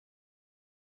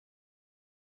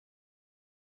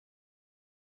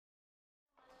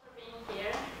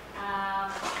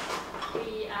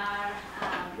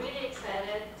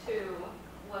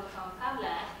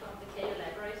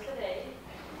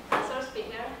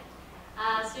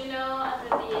As you know, at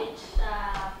the DH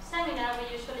seminar,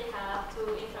 we usually have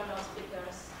 2 internal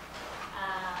speakers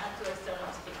and 2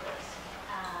 external speakers.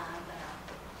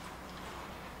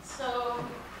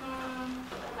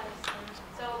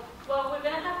 Well, we're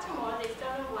going to have 2 more, the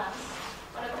external ones.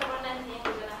 On October 19th,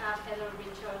 we're going to have Heather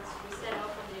Richards Riceno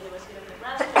from the University of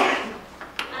Nebraska.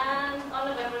 And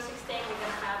on November 16th, we're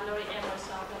going to have Lori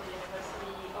Emerson from the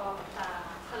University of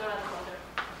Colorado Boulder.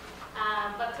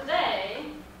 But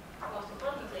today, most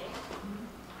importantly,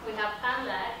 we have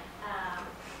Pamella.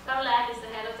 Lach is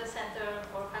the head of the Center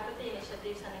for Faculty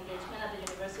Initiatives and Engagement at the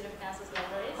University of Kansas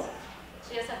Libraries.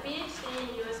 She has a PhD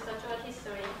in U.S. cultural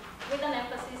history with an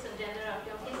emphasis on gender and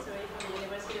film history from the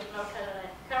University of North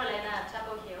Carolina at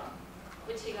Chapel Hill,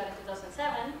 which she got in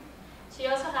 2007.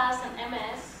 She also has an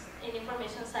MS in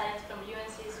Information Science from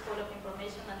UNC School of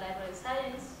Information and Library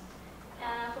Science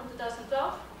from 2012.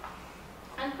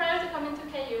 And prior to coming to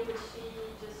KU, which she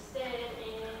just did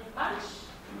in March,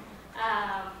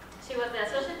 she was the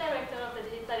Associate Director of the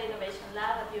Digital Innovation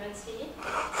Lab at UNC,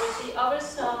 where she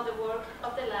oversaw the work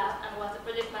of the lab and was the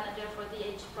project manager for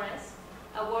DH Press,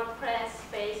 a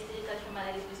WordPress-based digital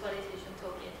humanities visualization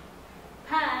toolkit.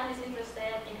 Pam is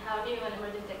interested in how new and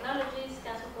emerging technologies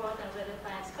can support and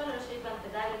redefine scholarship and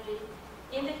pedagogy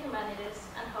in the humanities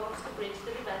and hopes to bridge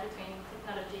the divide between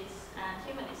technologies and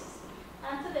humanists.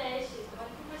 And today she's going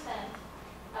to present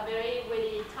a very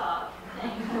witty talk,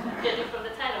 judging from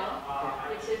the title,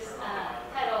 which is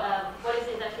titled What is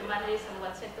it that humanities and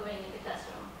what's it doing in the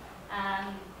classroom?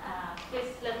 And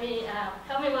please let me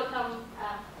help me welcome.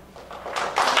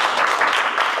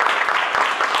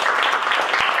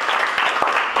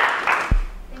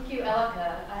 Thank you,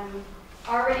 Elika. I'm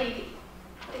already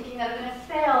thinking that I'm going to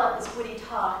fail at this witty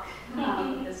talk,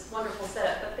 this wonderful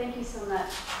setup, but thank you so much.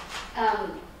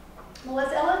 Well, as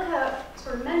Elika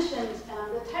sort of mentioned,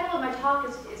 the title of my talk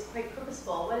is quite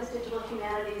purposeful. What is digital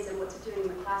humanities and what's it doing in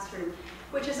the classroom?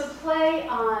 Which is a play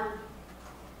on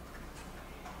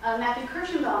Matthew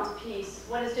Kirschenbaum's piece,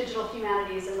 What is digital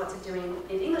humanities and what's it doing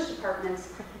in English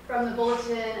departments, from the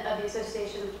Bulletin of the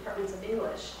Association of Departments of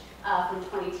English from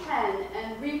 2010,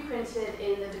 and reprinted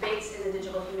in the Debates in the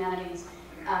Digital Humanities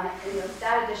in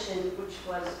that edition, which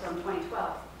was from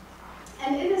 2012.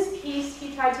 And in this piece,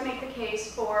 he tried to make the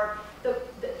case for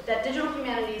that digital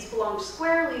humanities belong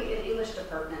squarely in English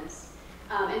departments.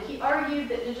 And he argued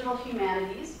that digital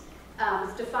humanities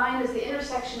was defined as the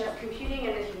intersection of computing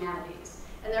and the humanities,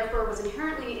 and therefore was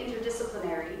inherently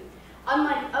interdisciplinary.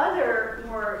 Unlike other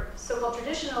more so-called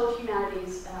traditional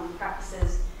humanities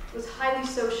practices, it was highly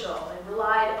social. It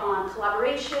relied on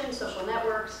collaboration, social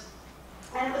networks,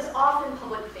 and it was often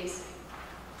public-facing.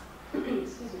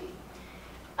 Excuse me.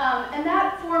 And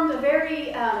that formed a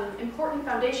very important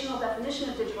foundational definition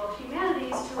of digital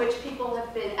humanities to which people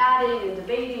have been adding and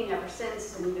debating ever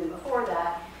since, and even before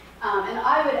that. And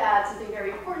I would add something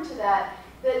very important to that,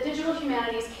 that digital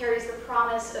humanities carries the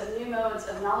promise of new modes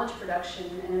of knowledge production,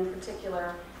 and in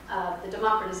particular, the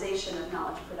democratization of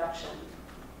knowledge production.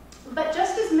 But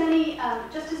just as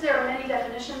there are many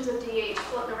definitions of DH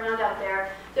floating around out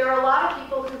there are a lot of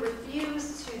people who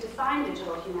refuse to define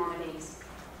digital humanities.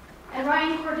 And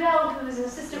Ryan Cordell, who is an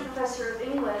assistant professor of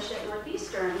English at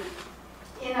Northeastern,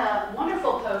 in a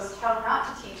wonderful post, How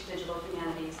Not to Teach Digital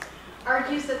Humanities,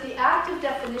 argues that the act of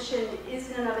definition is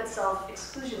in and of itself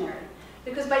exclusionary.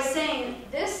 Because by saying,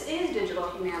 this is digital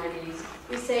humanities,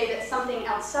 we say that something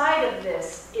outside of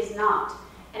this is not.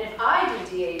 And if I do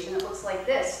DH and it looks like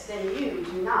this, then you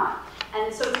do not.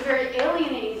 And so it's a very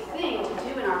alienating thing to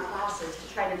do in our classes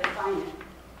to try to define it.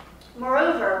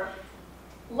 Moreover,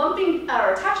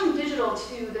 attaching digital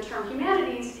to the term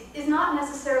humanities is not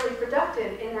necessarily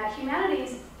productive in that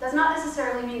humanities does not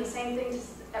necessarily mean the same thing to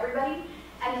everybody,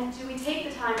 and do we take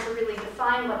the time to really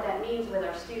define what that means with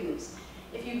our students?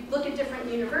 If you look at different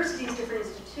universities, different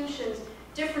institutions,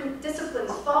 different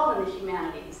disciplines fall in the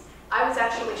humanities. I was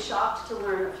actually shocked to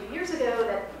learn a few years ago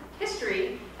that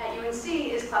history at UNC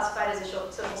is classified as a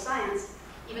social science,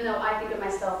 even though I think of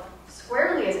myself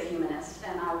squarely as a humanist,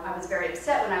 and I was very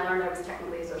upset when I learned I was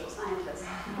technically a social scientist.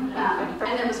 And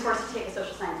then was forced to take a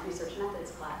social science research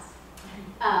methods class.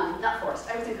 Not forced,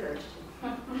 I was encouraged to.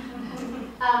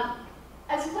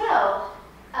 As well,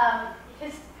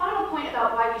 his final point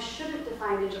about why we shouldn't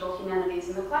define digital humanities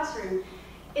in the classroom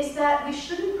is that we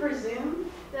shouldn't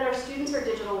presume that our students are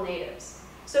digital natives.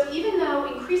 So even though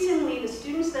increasingly the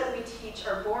students that we teach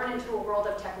are born into a world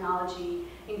of technology,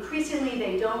 increasingly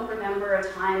they don't remember a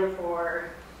time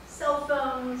before cell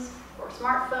phones or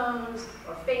smartphones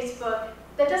or Facebook,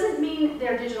 that doesn't mean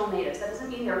they're digital natives. That doesn't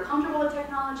mean they're comfortable with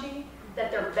technology,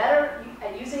 that they're better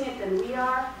at using it than we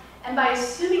are. And by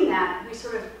assuming that, we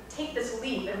sort of take this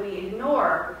leap and we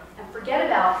ignore and forget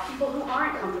about people who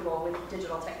aren't comfortable with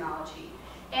digital technology.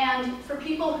 And for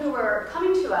people who are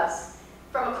coming to us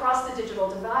from across the digital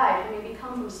divide, who maybe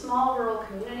come from small rural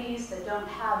communities that don't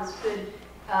have as good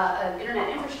internet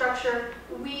infrastructure,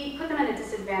 we put them at a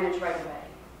disadvantage right away.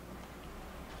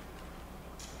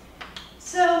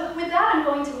 So with that, I'm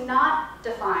going to not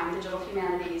define digital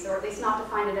humanities, or at least not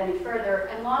define it any further,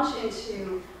 and launch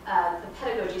into the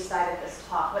pedagogy side of this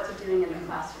talk, what we're doing in the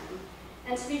classroom.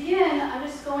 And to begin, I'm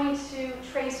just going to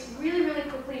trace really, really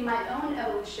quickly my own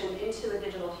evolution into a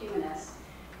digital humanist.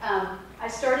 I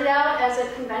started out as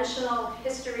a conventional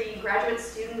history graduate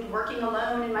student working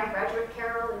alone in my graduate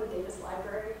carrel in the Davis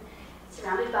Library,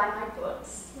 surrounded by my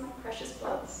books, my precious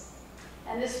books.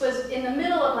 And this was in the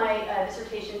middle of my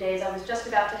dissertation days. I was just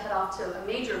about to head off to a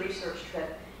major research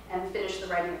trip and finish the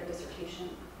writing of the dissertation.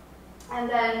 And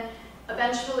then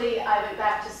eventually I went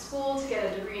back to school to get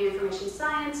a degree in information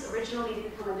science, originally to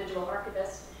become a digital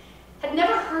archivist. Had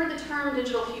never heard the term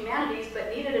digital humanities,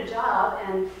 but needed a job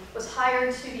and was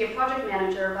hired to be a project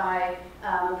manager by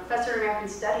a professor of American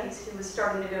Studies who was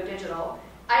starting to go digital.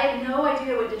 I had no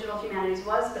idea what digital humanities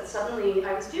was, but suddenly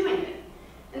I was doing it.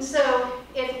 And so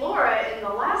if Laura in the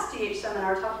last DH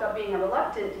seminar talked about being a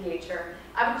reluctant DHer,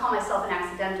 I would call myself an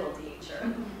accidental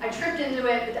DHer. I tripped into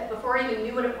it before I even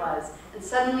knew what it was. And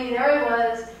suddenly there I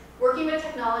was, working with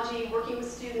technology, working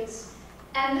with students.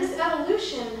 And this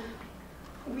evolution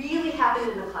really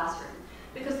happened in the classroom,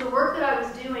 because the work that I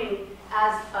was doing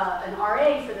as an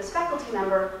RA for this faculty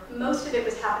member, most of it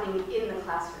was happening in the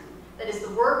classroom. That is, the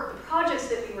work, the projects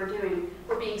that we were doing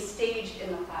were being staged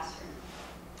in the classroom.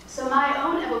 So my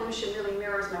own evolution really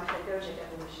mirrors my pedagogic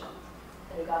evolution,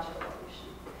 pedagogical evolution.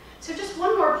 So just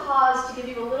one more pause to give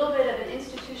you a little bit of an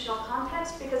institutional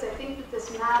context, because I think that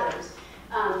this matters.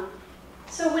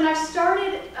 So when I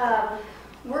started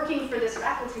working for this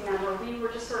faculty member, we were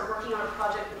just sort of working on a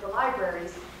project with the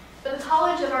libraries. But the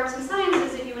College of Arts and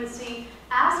Sciences at UNC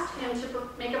asked him to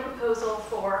make a proposal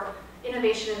for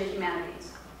innovation in the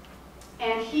humanities.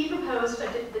 And he proposed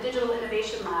the Digital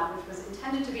Innovation Lab, which was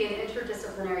intended to be an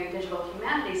interdisciplinary digital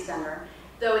humanities center,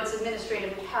 though it's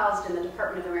administratively housed in the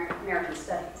Department of American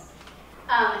Studies.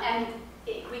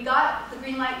 We got the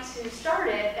green light to start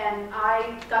it, and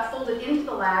I got folded into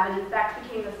the lab, and in fact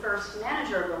became the first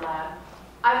manager of the lab.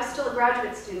 I was still a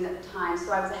graduate student at the time,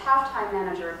 so I was a half-time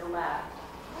manager of the lab.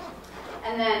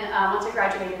 And then once I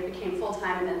graduated, I became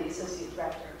full-time and then the associate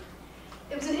director.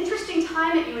 It was an interesting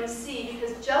time at UNC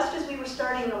because just as we were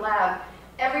starting the lab,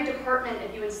 every department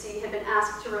at UNC had been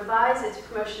asked to revise its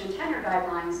promotion and tenure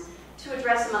guidelines to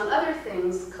address, among other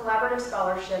things, collaborative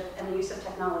scholarship and the use of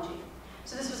technology.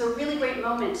 So this was a really great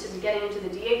moment to be getting into the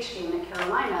DH game at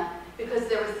Carolina, because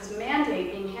there was this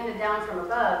mandate being handed down from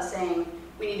above saying,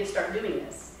 we need to start doing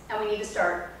this, and we need to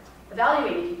start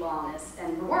evaluating people on this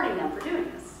and rewarding them for doing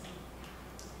this.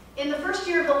 In the first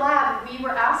year of the lab, we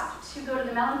were asked to go to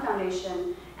the Mellon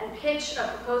Foundation and pitch a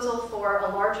proposal for a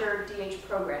larger DH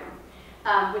program,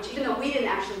 which even though we didn't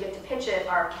actually get to pitch it,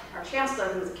 our chancellor,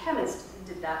 who was a chemist,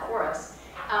 did that for us.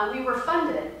 We were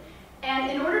funded.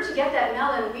 And in order to get that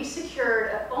Mellon, we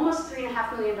secured almost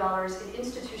 $3.5 million in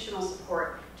institutional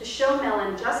support to show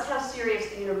Mellon just how serious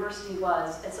the university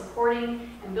was at supporting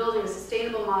and building a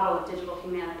sustainable model of digital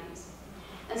humanities.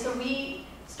 And so we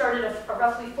started a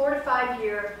roughly 4 to 5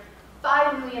 year,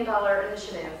 $5 million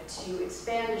initiative to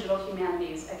expand digital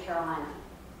humanities at Carolina.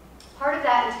 Part of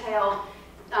that entailed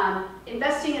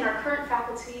investing in our current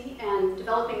faculty and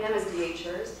developing them as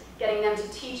DHers, getting them to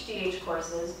teach DH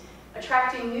courses,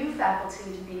 attracting new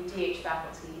faculty to be DH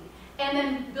faculty, and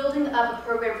then building up a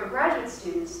program for graduate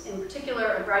students, in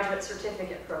particular a graduate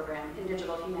certificate program in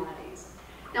digital humanities.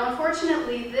 Now,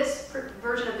 unfortunately, this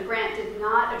version of the grant did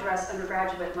not address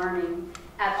undergraduate learning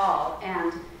at all,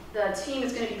 and the team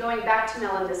is going to be going back to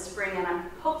Mellon this spring, and I'm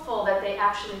hopeful that they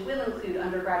actually will include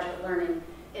undergraduate learning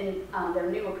in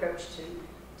their new approach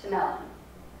to Mellon.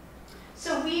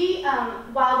 So we,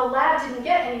 while the lab didn't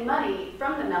get any money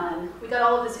from the Mellon, we got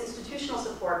all of this institutional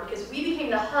support because we became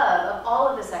the hub of all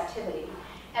of this activity.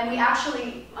 And we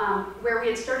actually, where we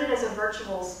had started as a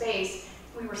virtual space,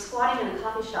 we were squatting in a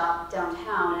coffee shop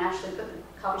downtown and actually put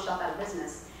the coffee shop out of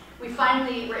business. We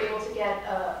finally were able to get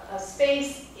a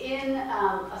space in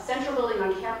a central building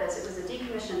on campus. It was a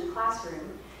decommissioned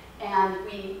classroom, and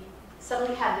we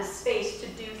suddenly had this space to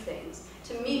do things,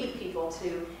 to meet with people,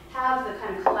 to have the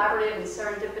kind of collaborative and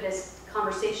serendipitous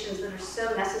conversations that are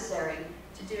so necessary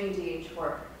to doing DH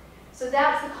work. So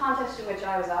that's the context in which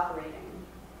I was operating.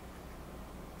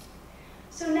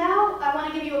 So now I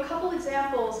want to give you a couple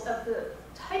examples of the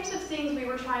types of things we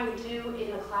were trying to do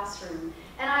in the classroom.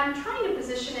 And I'm trying to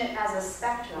position it as a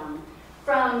spectrum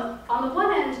from, on the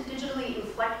one end, digitally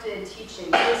inflected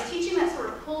teaching. There's teaching that sort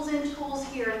of pulls in tools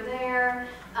here and there,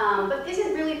 but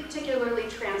isn't really particularly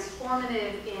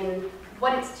transformative in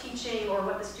what it's teaching or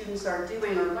what the students are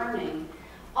doing or learning,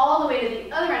 all the way to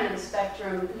the other end of the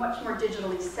spectrum, much more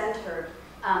digitally centered,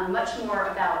 much more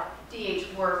about DH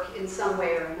work in some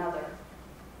way or another.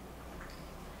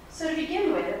 So to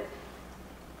begin with,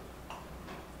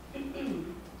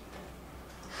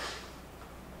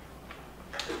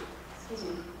 excuse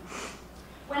me.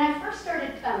 When I first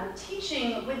started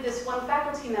teaching with this one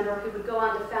faculty member who would go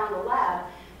on to found the lab,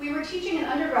 we were teaching an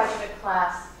undergraduate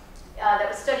class that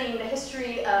was studying the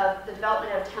history of the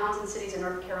development of towns and cities in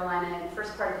North Carolina in the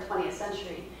first part of the 20th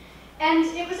century. And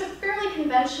it was a fairly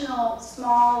conventional,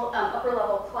 small,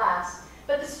 upper-level class,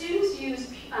 but the students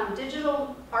used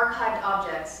digital archived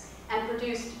objects and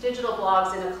produced digital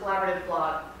blogs in a collaborative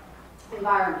blog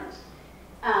environment.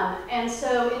 And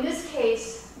so in this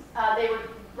case, they would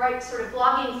write sort of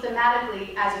blogging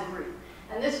thematically as a group.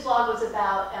 And this blog was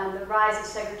about the rise of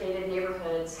segregated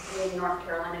neighborhoods in North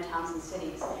Carolina towns and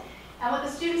cities. And what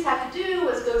the students had to do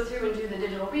was go through and do the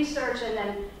digital research and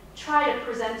then try to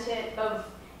present it both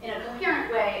in a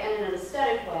coherent way and in an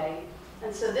aesthetic way.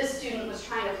 And so this student was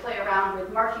trying to play around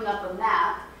with marking up a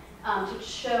map to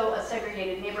show a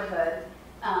segregated neighborhood.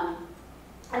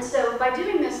 And so by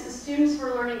doing this, the students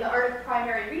were learning the art of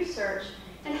primary research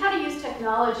and how to use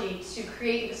technology to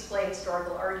create and display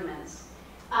historical arguments.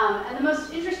 And the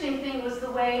most interesting thing was the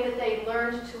way that they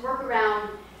learned to work around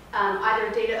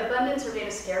either data abundance or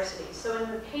data scarcity. So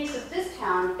in the case of this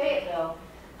town, Fayetteville,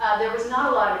 there was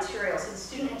not a lot of material, so the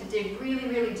student had to dig really,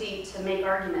 really deep to make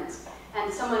arguments.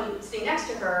 And someone sitting next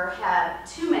to her had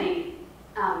too many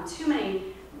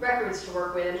records to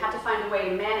work with and had to find a way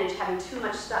to manage having too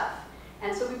much stuff.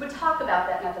 And so we would talk about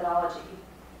that methodology.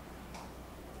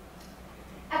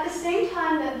 At the same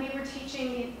time that we were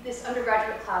teaching this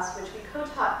undergraduate class, which we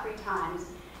co-taught 3 times,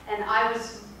 and I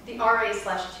was the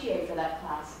RA/TA for that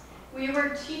class, we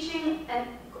were teaching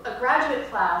a graduate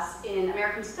class in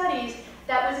American Studies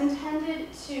that was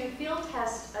intended to field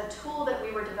test a tool that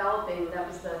we were developing that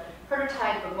was the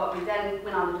prototype of what we then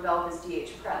went on to develop as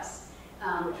DH Press,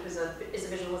 which is a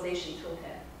visualization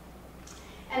toolkit.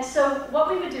 And so what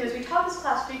we would do is we taught this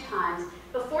class 3 times.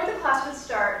 Before the class would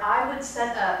start, I would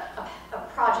set up a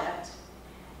project.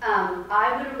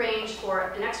 I would arrange for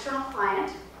an external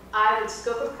client. I would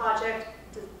scope a project,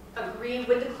 agree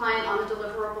with the client on the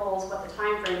deliverables, what the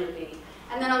time frame would be.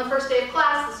 And then on the first day of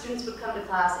class, the students would come to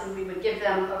class and we would give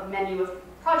them a menu of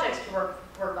projects to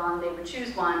work on. They would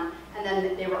choose one, and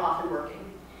then they were off and working.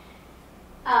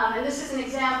 And this is an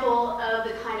example of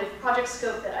the kind of project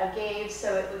scope that I gave.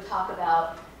 So it would talk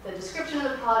about the description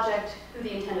of the project, who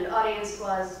the intended audience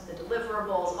was, the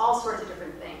deliverables, all sorts of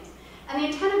different things. And the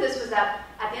intent of this was that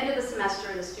at the end of the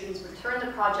semester, the students would turn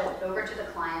the project over to the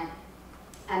client,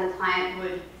 and the client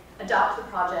would adopt the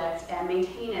project and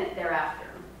maintain it thereafter.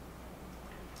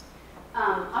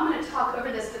 I'm going to talk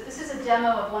over this, but this is a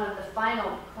demo of one of the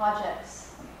final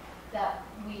projects that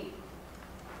we...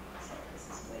 Sorry, this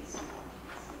is way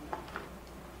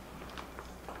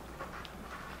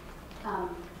small.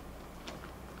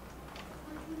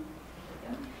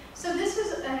 So this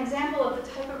is an example of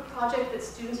the type of project that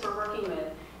students were working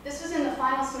with. This was in the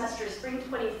final semester, spring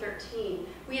 2013.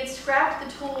 We had scrapped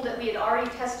the tool that we had already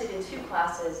tested in 2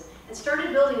 classes and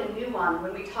started building a new one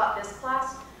when we taught this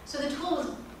class. So the tool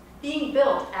was being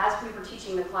built as we were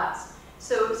teaching the class.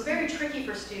 So it was very tricky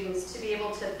for students to be able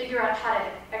to figure out how to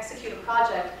execute a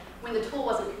project when the tool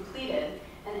wasn't completed.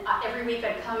 And every week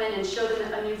I'd come in and show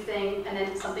them a new thing, and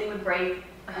then something would break,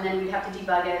 and then we'd have to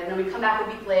debug it, and then we'd come back a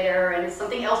week later, and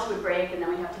something else would break, and then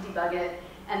we'd have to debug it,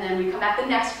 and then we'd come back the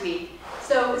next week.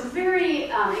 So it was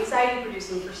very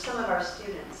anxiety-producing for some of our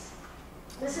students.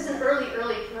 This is an early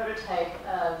prototype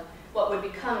of what would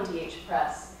become DH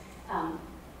Press.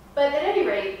 But at any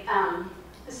rate,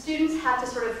 the students had to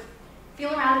sort of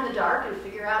feel around in the dark and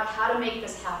figure out how to make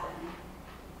this happen.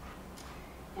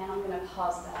 And I'm going to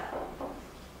pause that.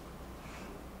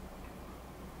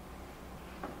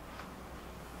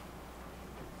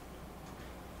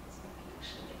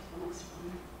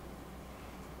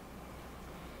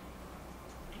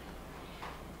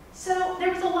 So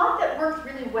there was a lot that worked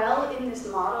really well in this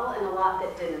model and a lot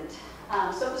that didn't.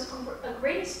 So it was a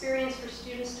great experience for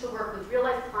students to work with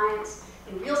real-life clients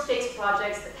in real space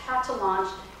projects that had to launch.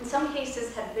 In some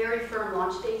cases, had very firm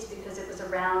launch dates because it was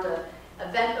around an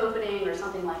event opening or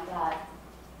something like that.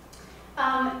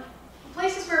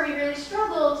 places where we really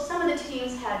struggled, some of the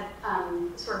teams had,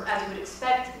 sort of, as you would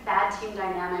expect, bad team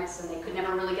dynamics, and they could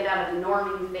never really get out of the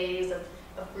norming phase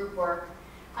of group work.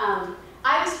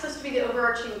 I was supposed to be the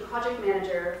overarching project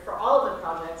manager for all of the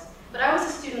projects, but I was a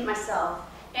student myself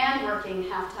and working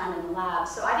half-time in the lab,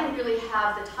 so I didn't really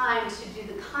have the time to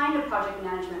do the kind of project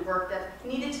management work that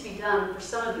needed to be done for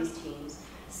some of these teams.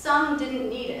 Some didn't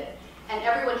need it, and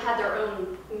everyone had their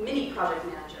own mini project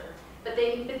manager, but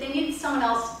they needed someone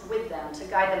else with them to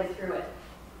guide them through it.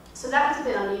 So that was a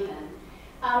bit uneven.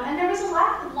 And there was a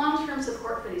lack of long-term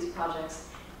support for these projects.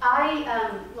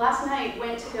 I, last night,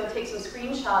 went to go take some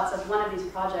screenshots of one of these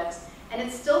projects, and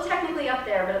it's still technically up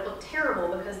there, but it looked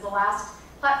terrible because the last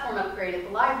platform upgrade at the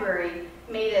library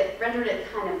rendered it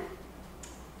kind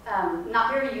of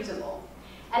not very usable.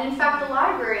 And in fact, the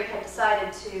library had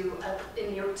decided to,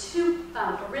 in the two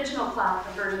original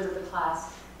versions of the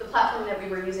class, the platform that we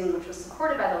were using, which was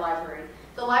supported by the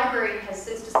library has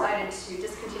since decided to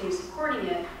discontinue supporting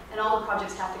it, and all the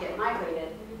projects have to get migrated,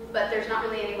 but there's not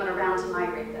really anyone around to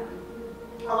migrate them.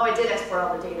 Although I did export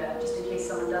all the data, just in case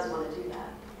someone does want to do that.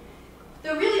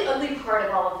 The really ugly part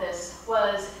of all of this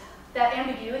was that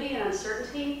ambiguity and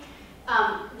uncertainty.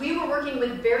 We were working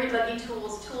with very buggy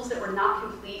tools that were not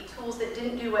complete, tools that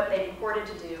didn't do what they purported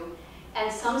to do,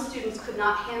 and some students could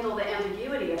not handle the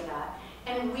ambiguity of that.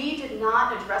 And we did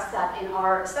not address that in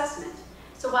our assessment.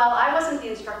 So while I wasn't the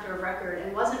instructor of record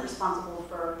and wasn't responsible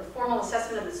for the formal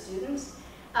assessment of the students,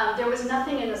 there was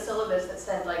nothing in the syllabus that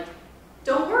said, like,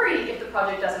 don't worry if the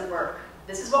project doesn't work.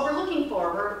 This is what we're looking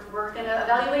for. We're going to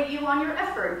evaluate you on your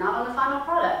effort, not on the final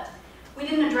product. We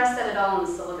didn't address that at all in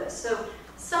the syllabus. So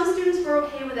some students were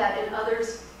okay with that and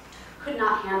others could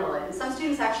not handle it. And some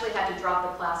students actually had to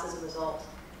drop the class as a result.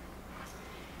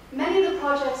 Many of the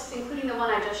projects, including the one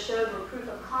I just showed, were proof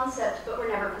of concept, but were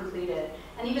never completed.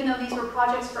 And even though these were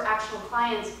projects for actual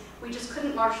clients, we just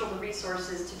couldn't marshal the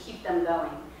resources to keep them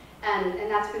going. And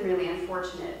that's been really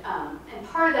unfortunate. And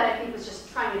part of that, I think, was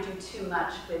just trying to do too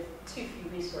much with too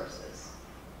few resources.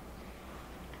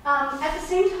 At the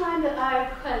same time that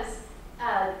I was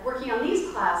working on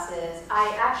these classes,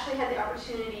 I actually had the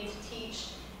opportunity to teach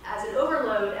as an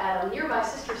overload at a nearby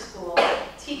sister school,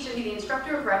 teach and be the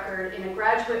instructor of record in a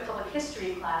graduate public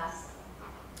history class,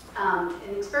 an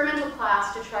experimental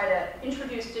class to try to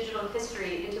introduce digital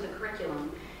history into the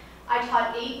curriculum. I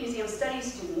taught 8 museum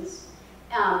studies students,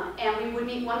 and we would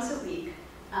meet once a week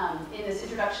in this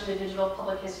Introduction to Digital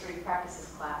Public History Practices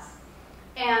class.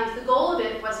 And the goal of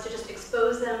it was to just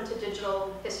expose them to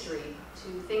digital history,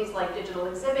 to things like digital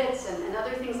exhibits and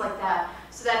other things like that,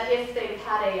 so that if they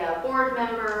had a board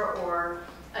member or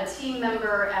a team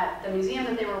member at the museum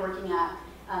that they were working at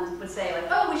would say,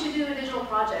 like, oh, we should do a digital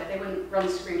project, they wouldn't run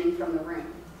screaming from the room.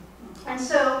 And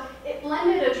so it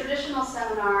blended a traditional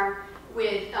seminar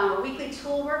with a weekly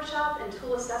tool workshop and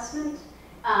tool assessment,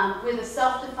 with a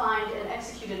self-defined and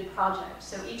executed project.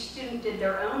 So each student did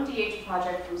their own DH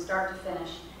project from start to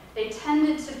finish. They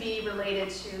tended to be related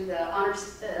to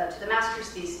the master's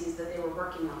theses that they were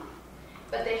working on.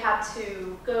 But they had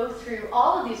to go through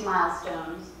all of these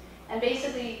milestones and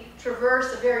basically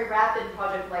traverse a very rapid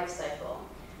project life cycle.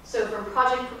 So from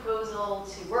project proposal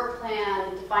to work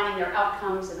plan, defining their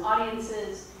outcomes and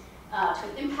audiences, to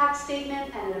an impact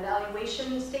statement and an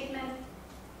evaluation statement.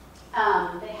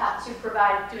 They had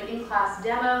to do an in-class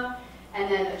demo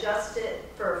and then adjust it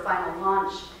for a final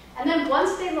launch. And then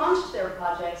once they launched their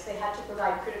projects, they had to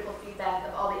provide critical feedback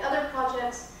of all the other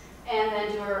projects and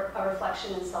then do a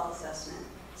reflection and self-assessment.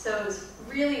 So it was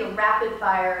really a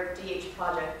rapid-fire DH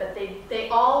project, but they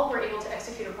all were able to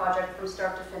execute a project from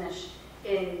start to finish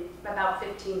in about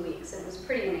 15 weeks, and it was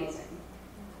pretty amazing.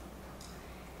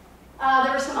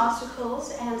 There were some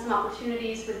obstacles and some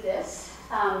opportunities with this.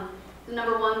 The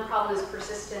number one problem is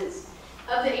persistence.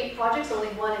 Of the 8 projects, only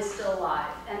 1 is still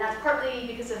alive, and that's partly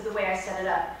because of the way I set it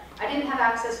up. I didn't have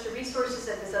access to resources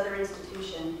at this other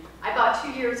institution. I bought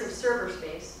 2 years of server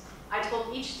space. I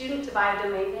told each student to buy a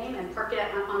domain name and park it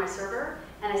on my server,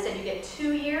 and I said you get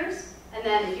 2 years, and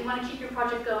then if you want to keep your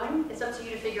project going, it's up to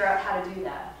you to figure out how to do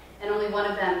that. And only 1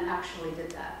 of them actually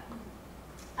did that.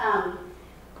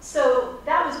 So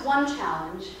that was one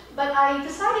challenge, but I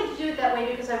decided to do it that way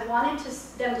because I wanted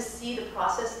them to see the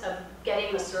process of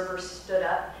getting the server stood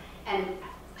up and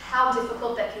how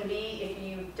difficult that can be if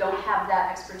you don't have that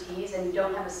expertise and you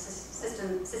don't have a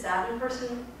sysadmin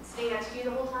person sitting next to you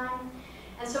the whole time.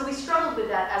 And so we struggled with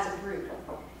that as a group.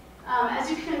 As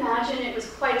you can imagine, it was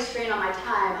quite a strain on my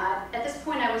time. At this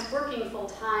point, I was working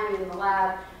full-time in the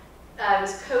lab. I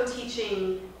was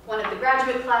co-teaching one of the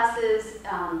graduate classes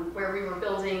where we were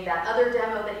building that other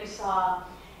demo that you saw.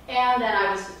 And then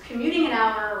I was commuting an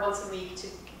hour once a week to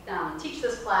teach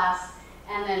this class,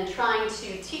 and then trying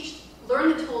to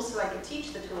learn the tools so I could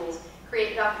teach the tools,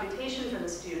 create documentation for the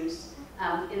students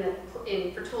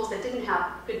for tools that didn't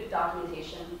have good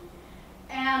documentation.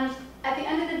 And at the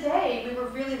end of the day, we were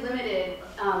really limited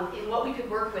in what we could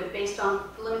work with based on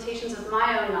the limitations of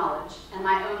my own knowledge and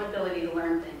my own ability to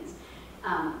learn things.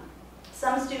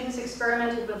 Some students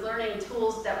experimented with learning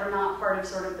tools that were not part of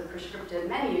sort of the prescriptive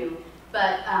menu,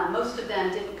 but most of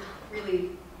them didn't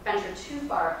really venture too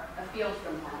far afield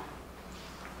from that.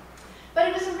 But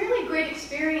it was a really great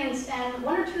experience, and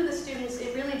one or two of the students,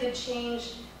 it really did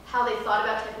change how they thought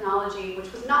about technology,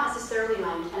 which was not necessarily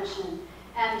my intention.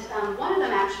 And one of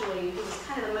them actually, who was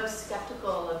kind of the most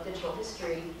skeptical of digital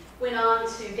history, went on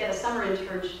to get a summer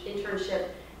internship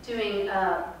doing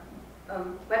a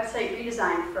website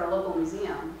redesign for a local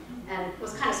museum, and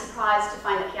was kind of surprised to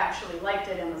find that he actually liked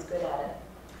it and was good at it.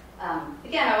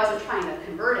 Again, I wasn't trying to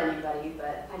convert anybody,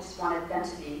 but I just wanted them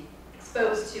to be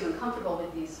exposed to and comfortable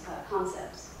with these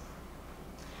concepts.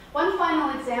 One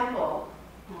final example,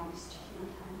 I'm just checking on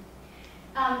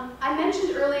time. I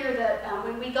mentioned earlier that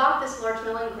when we got this large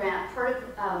Millen grant, part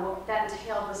of what that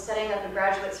entailed was setting up a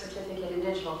graduate certificate in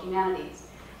digital humanities.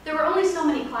 There were only so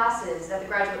many classes at the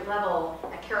graduate level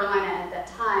at Carolina at that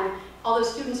time, although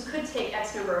students could take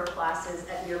X number of classes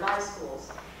at nearby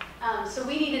schools. So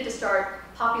we needed to start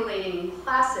populating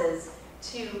classes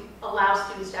to allow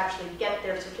students to actually get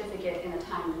their certificate in a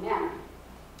timely manner.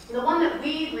 The one that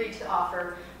we agreed to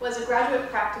offer was a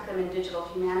graduate practicum in digital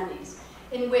humanities,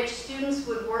 in which students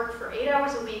would work for 8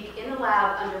 hours a week in the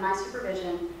lab under my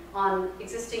supervision on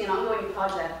existing and ongoing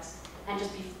projects, and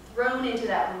just be thrown into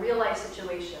that real-life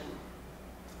situation,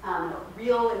 a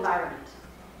real environment.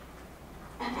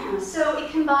 So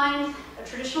it combined a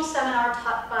traditional seminar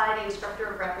taught by the instructor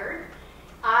of record.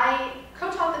 I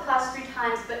co-taught the class 3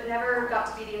 times, but never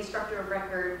got to be the instructor of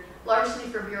record, largely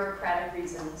for bureaucratic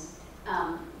reasons,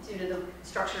 due to the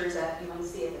structures at UNC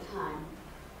at the time.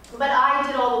 But I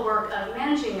did all the work of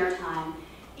managing their time.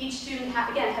 Each student,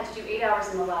 again, had to do 8 hours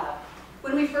in the lab.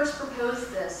 When we first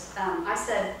proposed this, I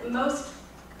said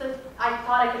I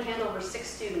thought I could handle were 6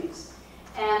 students.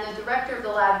 And the director of the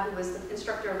lab, who was the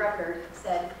instructor of record,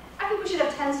 said, I think we should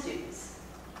have 10 students.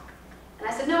 And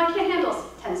I said, no, I can't handle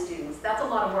 10 students. That's a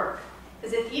lot of work.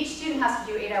 Because if each student has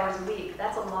to do 8 hours a week,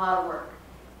 that's a lot of work.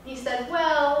 He said,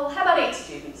 well, how about 8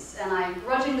 students? And I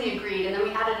grudgingly agreed, and then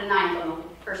we added a 9th on the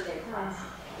first day of class.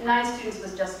 9 students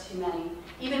was just too many.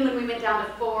 Even when we went down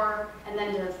to 4 and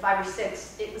then to 5 or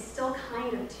 6, it was still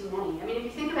kind of too many. I mean, if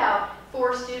you think about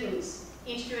 4 students,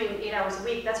 each doing 8 hours a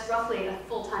week, that's roughly a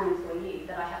full-time employee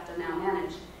that I have to now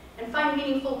manage and find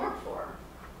meaningful work for.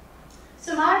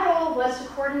 So my role was to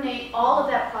coordinate all of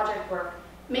that project work,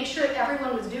 make sure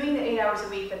everyone was doing the 8 hours a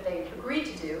week that they agreed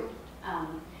to do.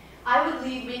 I would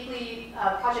lead weekly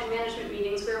project management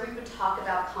meetings where we would talk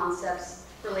about concepts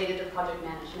related to project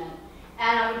management.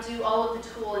 And I would do all of the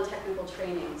tool and technical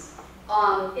trainings.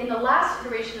 In the last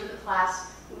iteration of the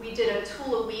class, we did a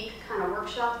tool a week kind of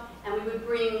workshop, and we would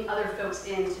bring other folks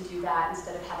in to do that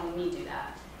instead of having me do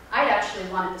that. I actually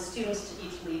wanted the students to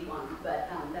each lead one, but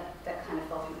that kind of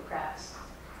fell through the cracks.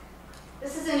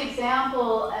 This is an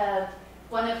example of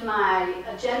one of my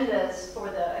agendas for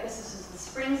I guess this is the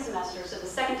spring semester, so the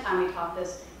second time we taught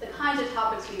this, the kinds of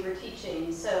topics we were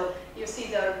teaching. So you'll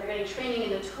see they're getting training in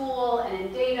the tool and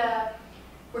in data.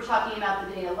 We're talking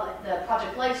about the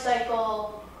project life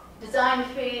cycle, design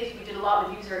phase. We did a lot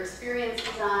with user experience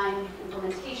design,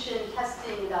 implementation,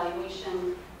 testing,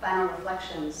 evaluation, final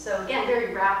reflections. So again,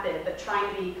 very rapid, but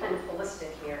trying to be kind of holistic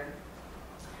here.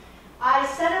 I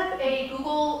set up a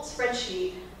Google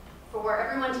spreadsheet for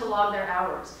everyone to log their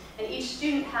hours, and each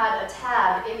student had a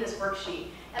tab in this worksheet.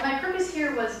 And my purpose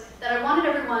here was that I wanted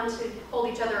everyone to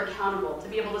hold each other accountable, to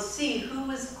be able to see who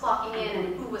was clocking in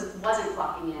and who wasn't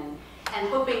clocking in, and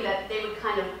hoping that they would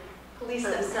kind of police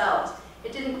themselves.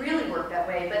 It didn't really work that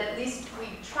way, but at least we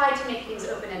tried to make things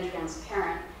open and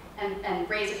transparent and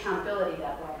raise accountability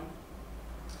that way.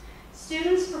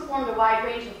 Students performed a wide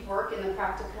range of work in the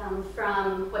practicum,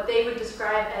 from what they would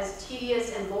describe as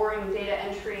tedious and boring data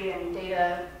entry and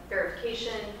data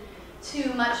verification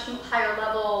to much higher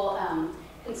level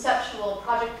conceptual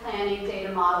project planning,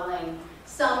 data modeling.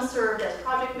 Some served as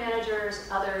project managers,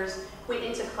 others went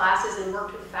into classes and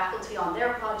worked with faculty on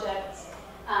their projects.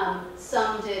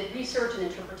 Some did research and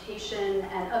interpretation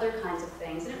and other kinds of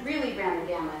things, and it really ran the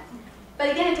gamut. But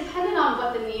again, it depended on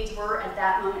what the needs were at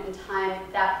that moment in time,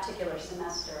 that particular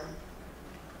semester.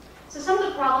 So some of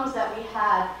the problems that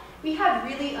we had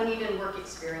really uneven work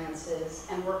experiences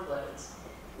and workloads.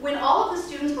 When all of the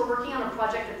students were working on a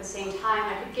project at the same time,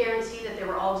 I could guarantee that they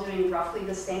were all doing roughly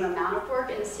the same amount of work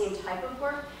and the same type of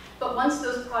work. But once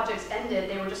those projects ended,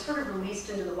 they were just sort of released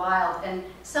into the wild. And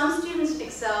some students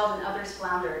excelled and others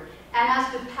floundered. And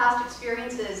as with past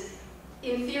experiences,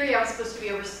 in theory, I was supposed to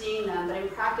be overseeing them, but in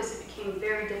practice, it became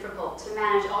very difficult to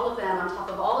manage all of them on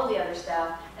top of all of the other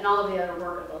staff and all of the other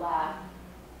work at the lab.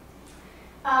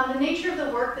 The nature of the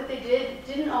work that they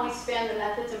didn't always span the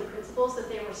methods and principles that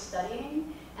they were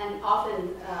studying, and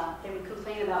often they would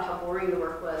complain about how boring the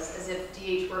work was, as if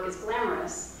DH work is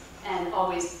glamorous and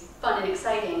always fun and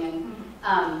exciting,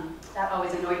 and that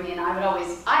always annoyed me, and I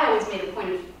always made a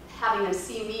point of having them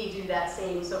see me do that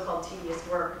same so-called tedious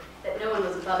work, that no one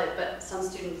was above it, but some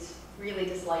students really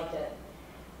disliked it.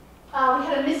 We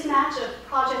had a mismatch of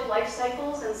project life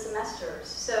cycles and semesters.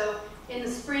 So in the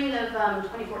spring of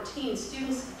 2014,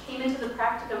 students came into the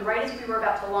practicum right as we were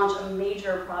about to launch a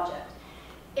major project.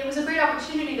 It was a great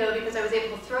opportunity, though, because I was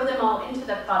able to throw them all into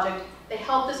that project. They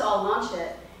helped us all launch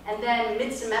it, and then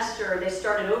mid-semester, they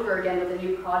started over again with a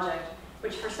new project,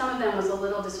 which for some of them was a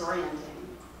little disorienting.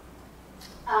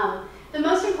 The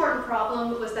most important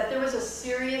problem was that there was a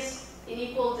serious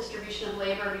unequal distribution of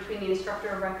labor between the instructor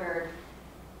of record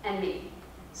and me.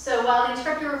 So while the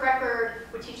instructor of record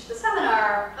would teach the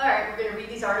seminar, all right, we're going to read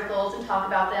these articles and talk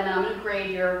about them, and I'm going to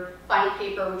grade your final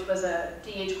paper, which was a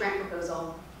DH grant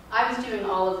proposal, I was doing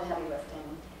all of the heavy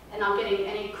lifting and not getting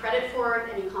any credit for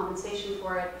it, any compensation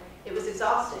for it. It was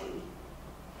exhausting.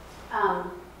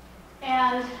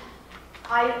 And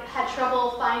I had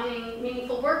trouble finding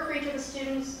meaningful work for each of the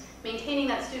students, maintaining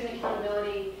that student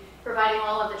accountability, providing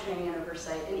all of the training and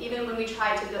oversight. And even when we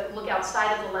tried to look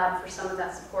outside of the lab for some of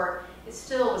that support, it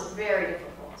still was very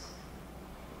difficult.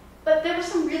 But there were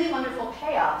some really wonderful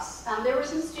payoffs. There were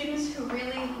some students who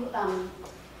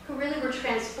really were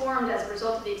transformed as a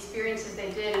result of the experiences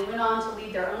they did and went on to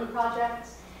lead their own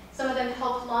projects. Some of them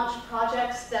helped launch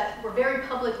projects that were very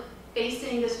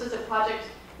public-facing. This was a project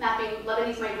mapping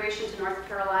Lebanese migration to North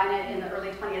Carolina in the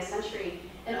early 20th century.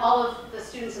 And all of the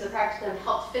students in the practicum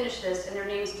helped finish this, and their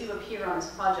names do appear on this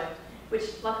project, which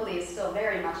luckily is still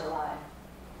very much alive.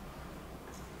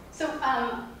 So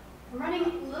I'm running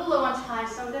a little low on time,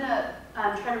 so I'm going to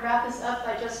try to wrap this up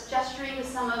by just gesturing to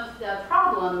some of the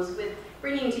problems with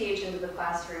bringing DH into the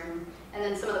classroom, and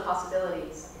then some of the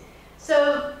possibilities.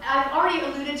 So I've already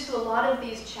alluded to a lot of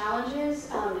these challenges.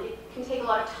 It can take a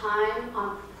lot of time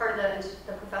on part of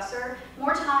the professor,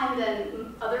 more time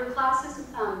than other classes,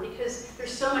 because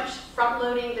there's so much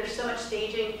front-loading, there's so much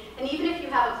staging, and even if you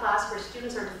have a class where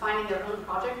students are defining their own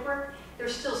project work,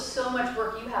 there's still so much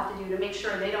work you have to do to make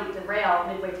sure they don't derail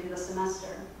midway through the semester.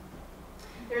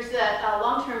 There's that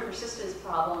long-term persistence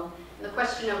problem, and the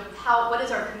question of what is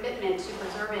our commitment to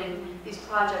preserving these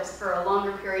projects for a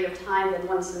longer period of time than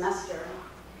one semester.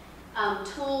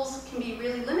 Tools can be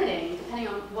really limiting depending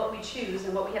on what we choose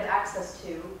and what we have access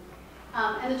to.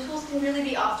 And the tools can really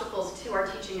be obstacles to our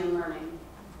teaching and learning.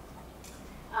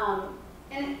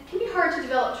 And it can be hard to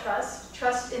develop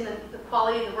trust in the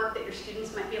quality of the work that your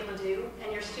students might be able to do,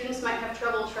 and your students might have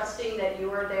trouble trusting that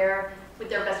you are there with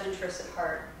their best interests at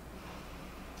heart.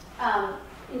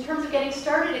 In terms of getting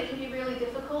started, it can be really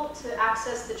difficult to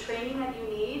access the training that you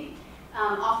need.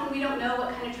 Often we don't know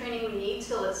what kind of training we need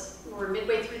till we're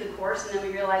midway through the course, and then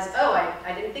we realize, oh,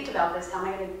 I didn't think about this. How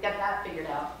am I going to get that figured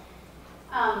out?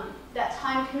 That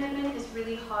time commitment is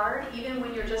really hard, even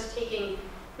when you're just taking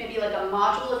maybe like a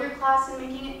module of your class and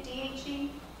making it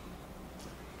DHE.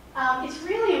 It's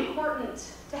really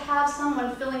important to have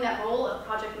someone filling that role of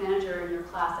project manager in your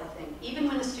class, I think. Even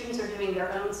when the students are doing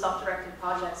their own self-directed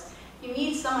projects, you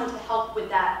need someone to help with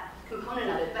that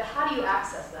component of it, but how do you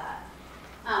access that?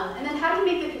 And then how do you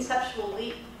make the conceptual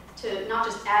leap to not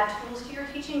just add tools to your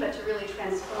teaching, but to really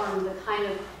transform the kind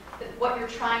of what you're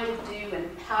trying to do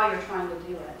and how you're trying to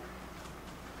do it?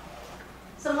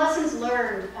 Some lessons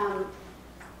learned.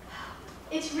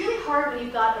 It's really hard when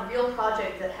you've got a real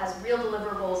project that has real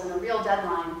deliverables and a real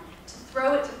deadline to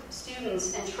throw it to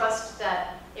students and trust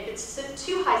that if it's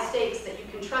too high stakes, that you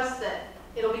can trust that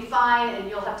it'll be fine and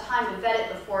you'll have time to vet it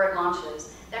before it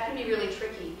launches. That can be really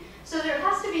tricky. So there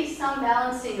has to be some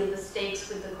balancing of the stakes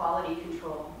with the quality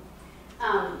control.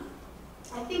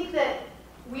 I think that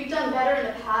we've done better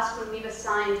in the past when we've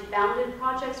assigned bounded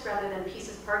projects rather than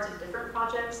pieces, parts of different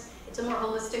projects. It's a more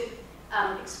holistic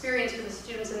experience for the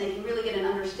students, and they can really get an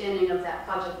understanding of that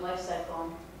project life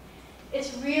cycle.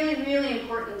 It's really, really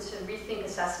important to rethink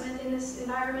assessment in this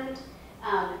environment,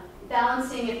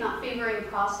 balancing, if not favoring,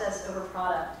 process over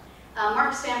product.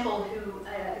 Mark Sample, who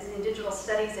is in digital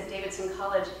studies at Davidson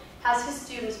College, has his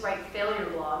students write failure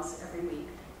blogs every week.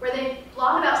 where they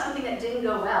blog about something that didn't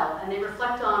go well, and they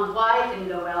reflect on why it didn't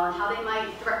go well and how they might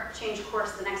change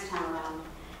course the next time around.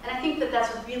 And I think that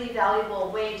that's a really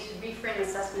valuable way to reframe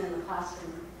assessment in the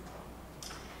classroom.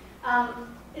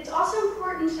 It's also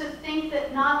important to think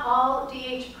that not all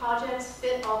DH projects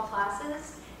fit all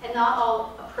classes, and not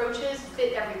all approaches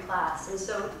fit every class. And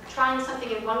so trying something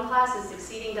in one class and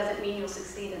succeeding doesn't mean you'll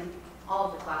succeed in all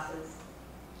of the classes.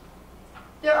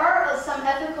 There are some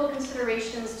ethical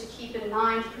considerations to keep in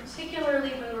mind,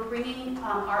 particularly when we're bringing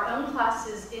our own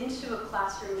classes into a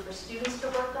classroom for students to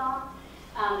work on.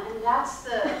 And that's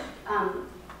the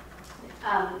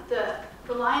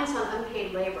reliance on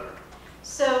unpaid labor.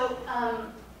 So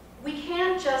we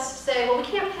can't just say, well, we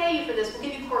can't pay you for this, we'll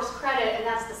give you course credit, and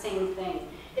that's the same thing.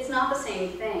 It's not the same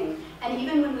thing. And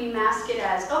even when we mask it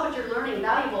as, oh, but you're learning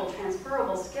valuable,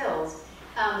 transferable skills,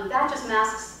 that just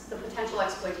masks the potential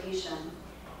exploitation.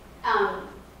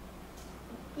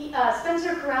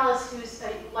 Spencer Corrales, who's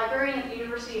a librarian at the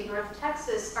University of North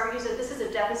Texas, argues that this is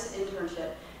a deficit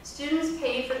internship. Students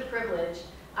pay for the privilege,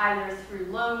 either through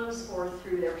loans or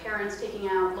through their parents taking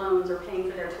out loans or paying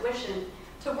for their tuition,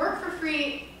 to work for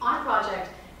free on a project,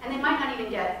 and they might not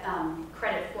even get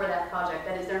credit for that project.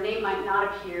 That is, their name might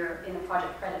not appear in the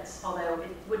project credits, although it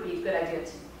would be a good idea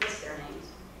to list their names.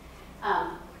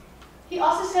 He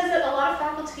also says that a lot of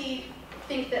faculty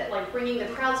think that bringing the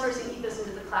crowdsourcing ethos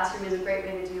into the classroom is a great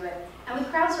way to do it. And with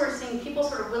crowdsourcing, people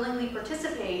sort of willingly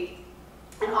participate,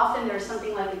 and often there's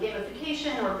something like a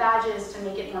gamification or badges to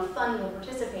make it more fun to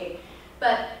participate.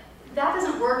 But that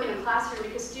doesn't work in a classroom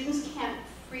because students can't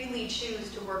freely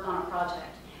choose to work on a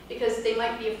project, because they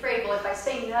might be afraid, well, if I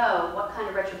say no, what kind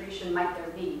of retribution might there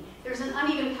be? There's an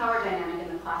uneven power dynamic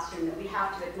in the classroom that we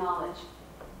have to acknowledge.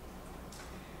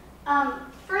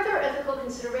 Further ethical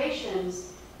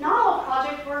considerations, not all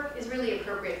project work is really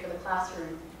appropriate for the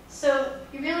classroom. So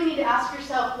you really need to ask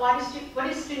yourself, what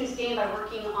do students gain by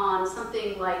working on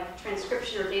something like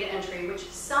transcription or data entry, which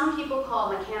some people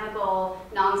call mechanical,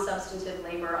 non-substantive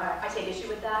labor. I take issue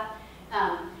with that.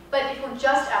 But if we're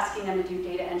just asking them to do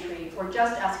data entry, or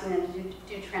just asking them to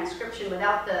do transcription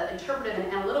without the interpretive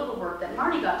and analytical work that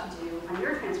Marnie got to do on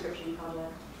your transcription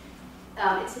project,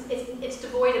 it's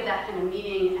devoid of that kind of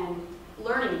meaning and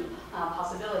learning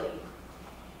possibility.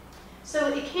 So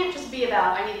it can't just be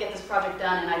about, I need to get this project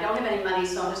done and I don't have any money,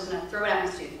 so I'm just going to throw it at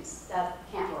my students. That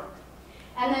can't work.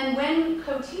 And then when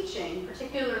co-teaching,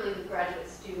 particularly with graduate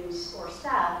students or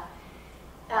staff,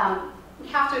 we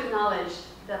have to acknowledge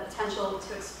the potential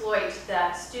to exploit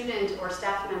that student or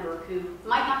staff member who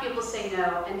might not be able to say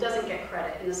no and doesn't get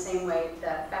credit in the same way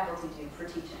that faculty do for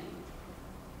teaching.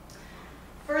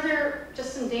 Further,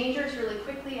 just some dangers really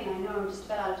quickly, and I know I'm just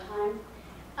about out of time.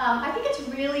 I think it's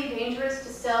really dangerous to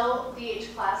sell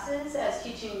DH classes as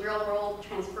teaching real-world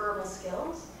transferable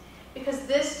skills, because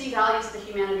this devalues the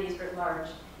humanities writ large.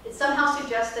 It somehow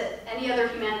suggests that any other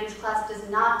humanities class does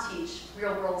not teach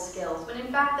real-world skills, when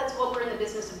in fact that's what we're in the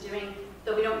business of doing,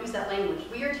 though we don't use that language.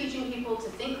 We are teaching people to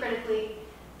think critically,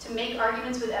 to make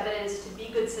arguments with evidence, to be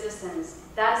good citizens.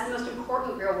 That is the most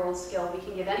important real-world skill we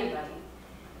can give anybody.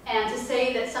 And to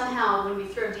say that somehow when we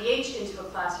throw DH into a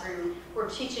classroom, we're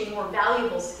teaching more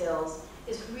valuable skills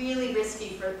is really risky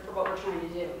for what we're trying to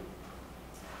do.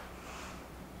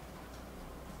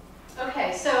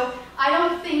 Okay, so I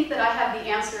don't think that I have the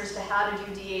answers to how to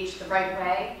do DH the right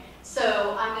way,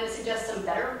 so I'm going to suggest some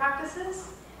better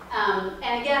practices.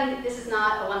 And again, this is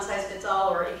not a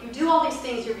one-size-fits-all, or if you do all these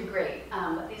things, you'll be great.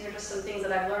 But these are just some things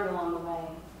that I've learned along the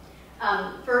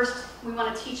way. First, we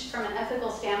want to teach from an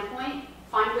ethical standpoint,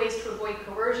 find ways to avoid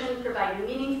coercion, provide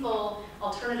meaningful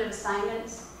alternative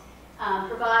assignments,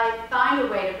 find a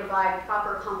way to provide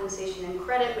proper compensation and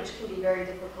credit, which can be very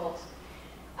difficult.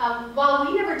 While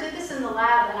we never did this in the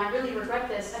lab, and I really regret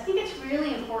this, I think it's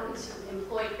really important to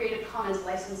employ Creative Commons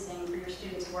licensing for your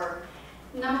students' work.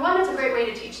 Number one, it's a great way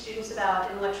to teach students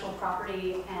about intellectual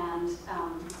property and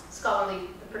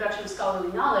the production of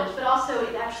scholarly knowledge, but also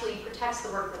it actually protects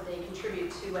the work that they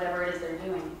contribute to whatever it is they're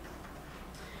doing.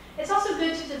 It's also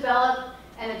good to develop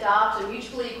and adopt a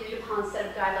mutually agreed upon set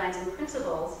of guidelines and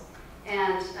principles.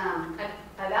 And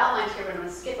I've outlined here, but I'm going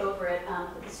to skip over it.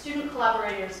 The Student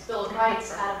Collaborators Bill of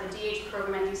Rights out of the DH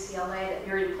program at UCLA that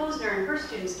Miriam Posner and her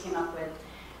students came up with.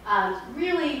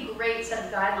 Really great set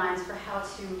of guidelines for how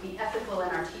to be ethical in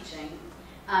our teaching.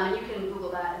 And you can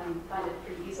Google that and find it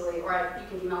pretty easily, or you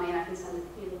can email me and I can send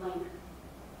you the link.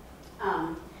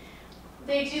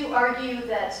 They do argue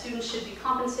that students should be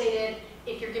compensated.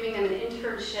 If you're giving them an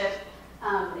internship,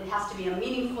 it has to be a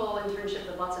meaningful internship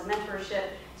with lots of mentorship.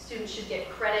 Students should get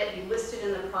credit, be listed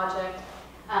in the project.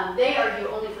 They argue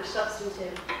only for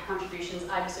substantive contributions.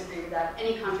 I disagree with that.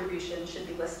 Any contribution should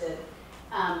be listed.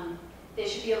 They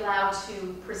should be allowed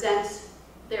to present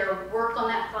their work on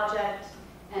that project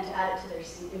and to add it to their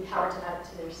CV, empowered to add it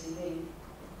to their CV.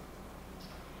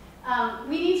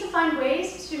 We need to find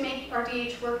ways to make our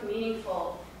DH work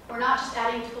meaningful. We're not just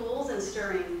adding tools and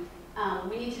stirring.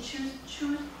 We need to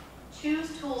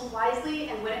choose tools wisely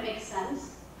and when it makes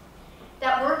sense.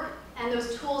 That work and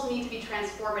those tools need to be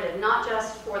transformative, not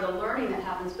just for the learning that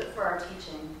happens, but for our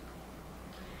teaching.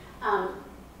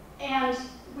 And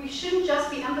we shouldn't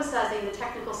just be emphasizing the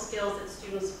technical skills that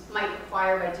students might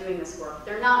require by doing this work.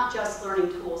 They're not just learning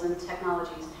tools and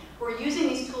technologies. We're using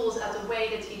these tools as a way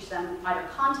to teach them either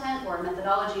content or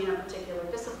methodology in a particular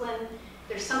discipline.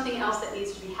 There's something else that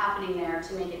needs to be happening there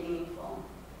to make it meaningful.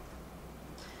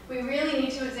 We really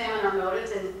need to examine our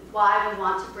motives and why we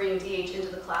want to bring DH into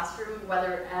the classroom,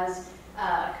 whether as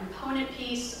a component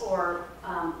piece or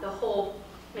the whole,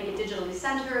 make it digitally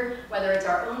centered, whether it's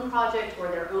our own project or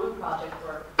their own project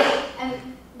work. And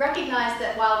recognize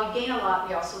that while we gain a lot,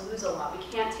 we also lose a lot. We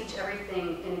can't teach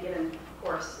everything in a given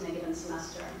course, in a given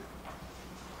semester.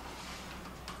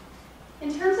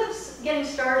 In terms of getting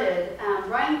started,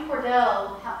 Ryan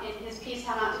Cordell, in his piece,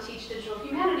 How Not to Teach Digital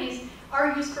Humanities,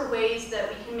 argues for ways that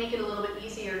we can make it a little bit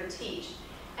easier to teach.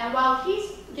 And while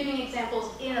he's giving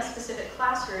examples in a specific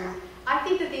classroom, I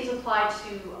think that these apply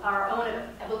to our own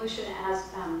evolution as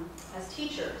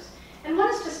teachers. And one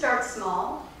is to start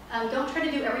small. Don't try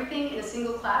to do everything in a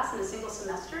single class in a single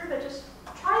semester, but just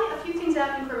try a few things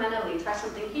out incrementally. Try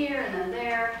something here and then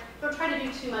there. Don't try to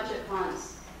do too much at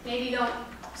once. Maybe don't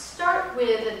start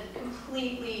with a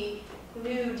completely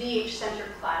new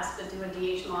DH-centered class, but do a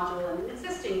DH module in an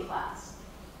existing class.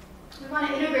 We want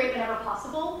to integrate whenever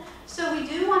possible, so we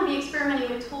do want to be experimenting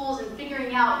with tools and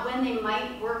figuring out when they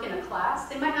might work in a class.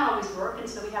 They might not always work, and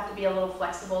so we have to be a little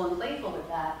flexible and playful with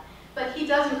that. But he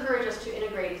does encourage us to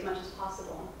integrate as much as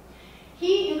possible.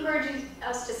 He encourages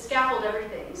us to scaffold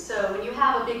everything. So when you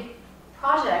have a big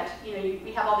project,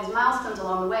 we have all these milestones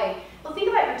along the way. Well, think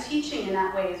about your teaching in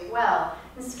that way as well,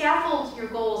 and scaffold your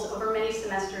goals over many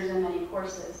semesters and many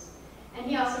courses. And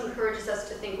he also encourages us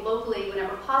to think locally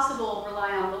whenever possible,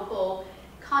 rely on local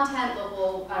content,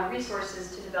 local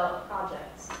resources to develop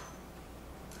projects.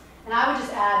 And I would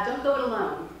just add, don't go it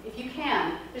alone. If you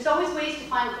can, there's always ways to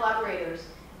find collaborators.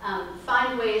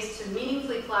 Find ways to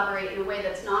meaningfully collaborate in a way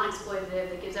that's non-exploitative,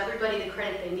 that gives everybody the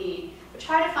credit they need. But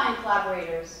try to find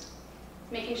collaborators,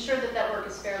 making sure that that work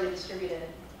is fairly distributed.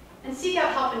 And seek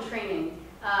out help in training.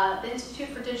 The Institute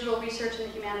for Digital Research in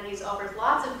the Humanities offers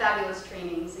lots of fabulous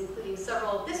trainings, including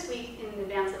several this week in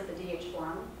advance of the DH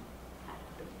Forum.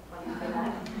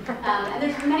 And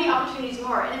there's many opportunities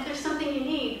more. And if there's something you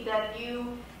need that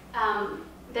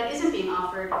that isn't being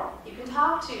offered, you can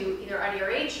talk to either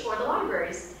IDRH or the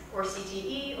libraries or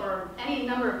CTE or any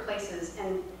number of places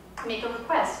and make a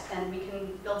request, and we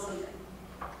can build something.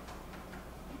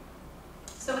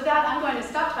 So with that, I'm going to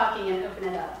stop talking and open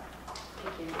it up.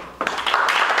 Thank you.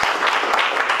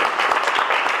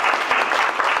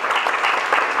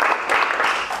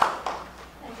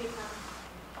 Thank you, Pam.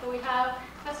 Do we have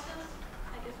questions?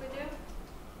 I guess we do.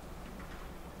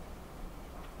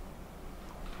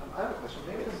 I have a question.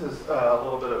 Maybe this is a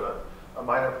little bit of a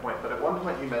minor point, but at one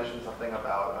point you mentioned something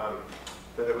about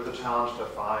that it was a challenge to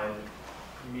find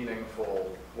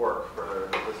meaningful work for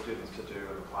the students to do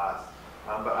in the class.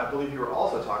 But I believe you were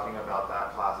also talking about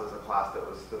that class as a class that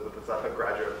was a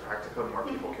graduate practicum where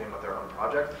people came with their own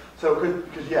project. So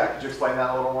could you explain that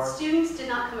a little more? Students did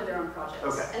not come with their own projects.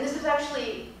 Okay. And this is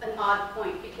actually an odd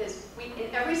point because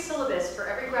in every syllabus for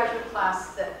every graduate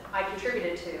class that I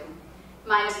contributed to,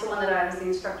 minus the one that I was the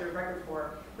instructor of record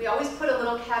for, we always put a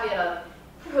little caveat of,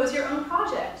 propose your own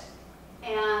project.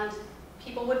 And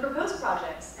people would propose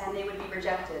projects and they would be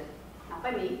rejected, not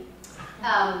by me.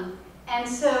 And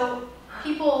so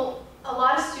a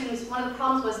lot of students, one of the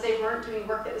problems was they weren't doing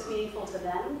work that was meaningful to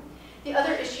them. The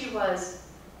other issue was,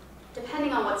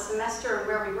 depending on what semester and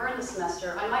where we were in the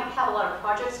semester, I might have a lot of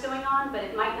projects going on, but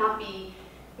it might not be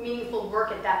meaningful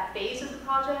work at that phase of the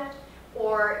project,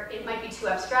 or it might be too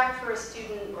abstract for a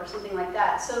student or something like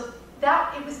that. So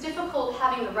it was difficult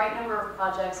having the right number of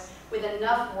projects with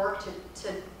enough work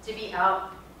to be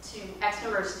out to X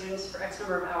number of students for X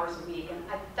number of hours a week. And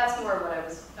that's more what I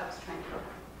was trying to do.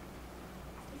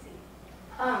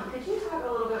 Could you talk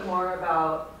a little bit more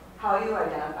about how you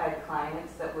identified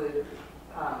clients that would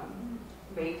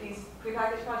make these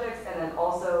prepackaged projects, and then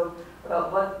also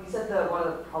about what you said one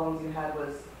of the problems you had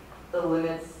was the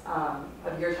limits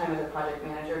of your time as a project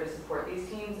manager to support these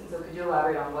teams, and so could you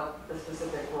elaborate on what the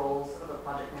specific roles of a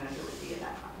project manager would be in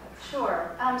that context?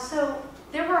 Sure. So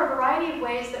there were a variety of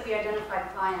ways that we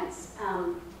identified clients.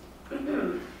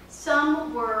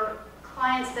 Some were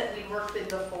clients that we worked with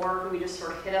before who we just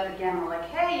sort of hit up again. We're like,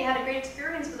 hey, you had a great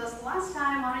experience with us the last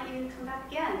time. Why don't you come back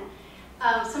again?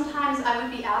 Sometimes I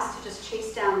would be asked to just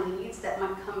chase down leads that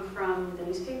might come from the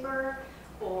newspaper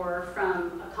or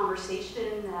from a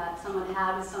conversation that someone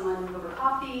had with someone over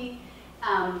coffee.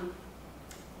 And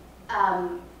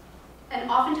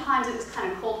oftentimes it was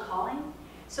kind of cold calling.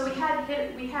 So it was kind of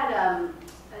hit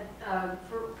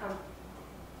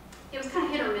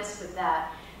or miss with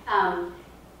that.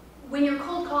 When you're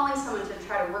cold calling someone to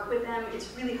try to work with them,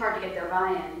 it's really hard to get their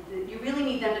buy-in. You really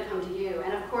need them to come to you.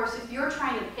 And of course, if you're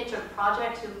trying to pitch a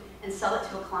project and sell it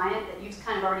to a client that you've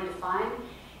kind of already defined,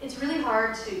 it's really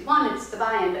hard to, one, it's the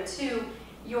buy-in, but two,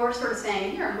 you're sort of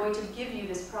saying, here, I'm going to give you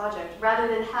this project, rather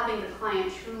than having the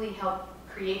client truly help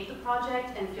create the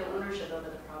project and feel ownership over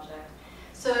the project.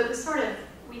 So it was sort of,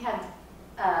 we had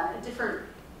a different,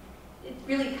 it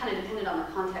really kind of depended on the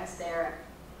context there.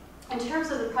 In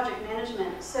terms of the project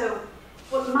management, so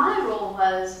what my role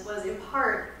was in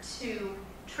part to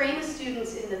train the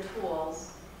students in the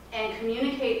tools and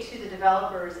communicate to the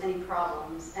developers any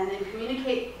problems, and then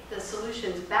communicate the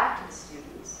solutions back to the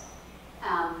students.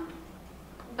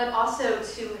 But also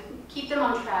to keep them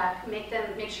on track,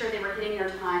 make sure they were hitting their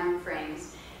time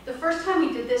frames. The first time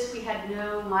we did this, we had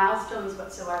no milestones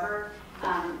whatsoever.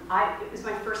 It was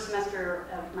my first semester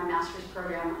of my master's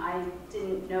program. I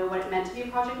didn't know what it meant to be a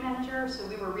project manager, so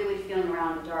we were really feeling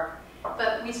around in the dark.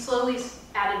 But we slowly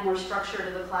added more structure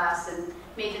to the class and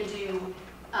made them do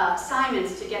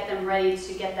assignments to get them ready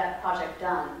to get that project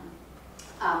done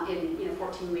in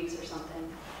 14 weeks or something.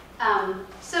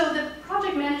 So the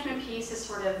project management piece is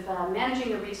sort of managing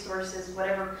the resources,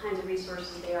 whatever kinds of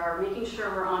resources they are, making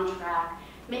sure we're on track,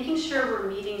 making sure we're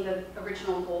meeting the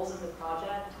original goals of the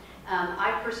project.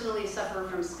 I personally suffer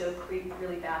from scope creep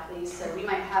really badly, so we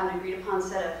might have an agreed upon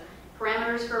set of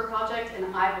parameters for a project,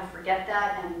 and I will forget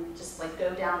that and just like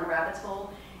go down the rabbit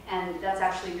hole. And that's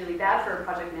actually really bad for a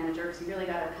project manager because you really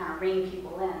got to kind of rein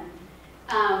people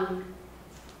in.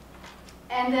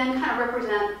 And then kind of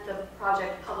represent the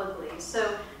project publicly.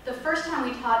 So the first time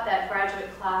we taught that graduate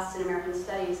class in American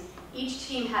Studies, each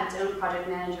team had its own project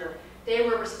manager. They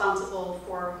were responsible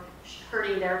for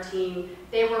herding their team.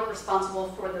 They were responsible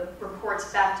for the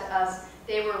reports back to us.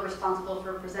 They were responsible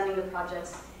for presenting the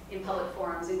projects in public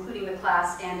forums, including the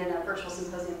class and in a virtual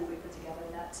symposium that we put together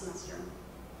that semester.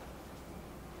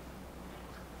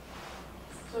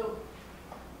 So,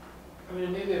 I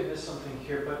mean, maybe I missed something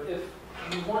here, but if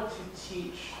you want to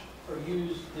teach or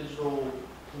use digital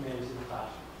humanities in the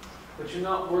classroom, but you're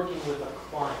not working with a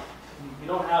client, you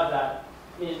don't have that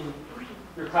in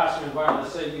your classroom environment.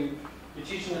 Let's say you're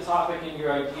teaching a topic and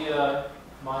your idea,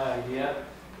 my idea,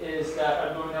 is that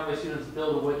I'm going to have my students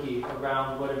build a wiki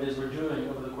around what it is we're doing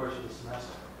over the course of the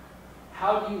semester.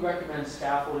 How do you recommend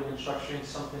scaffolding and structuring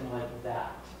something like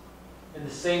that? In the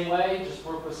same way, just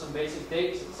work with some basic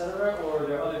dates, etc., or are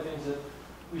there other things that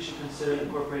we should consider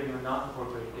incorporating or not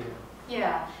incorporating here?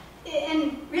 Yeah,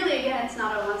 and really, again, it's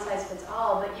not a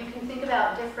one-size-fits-all, but you can think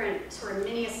about different sort of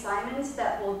mini assignments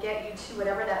that will get you to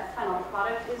whatever that final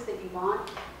product is that you want.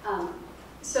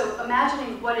 So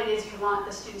imagining what it is you want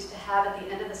the students to have at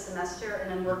the end of the semester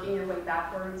and then working your way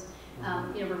backwards,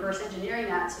 reverse engineering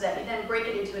that so that you then break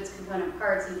it into its component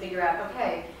parts and figure out,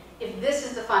 okay, if this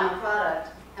is the final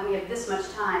product and we have this much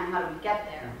time, how do we get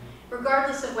there?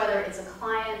 Regardless of whether it's a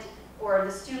client or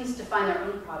the students define their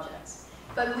own projects.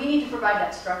 But we need to provide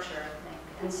that structure, I think.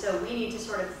 And so we need to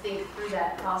sort of think through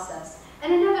that process.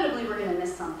 And inevitably, we're going to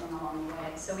miss something along the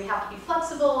way. So we have to be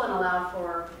flexible and allow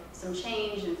for some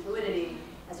change and fluidity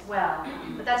as well.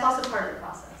 But that's also part of the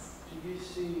process. Do you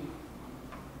see,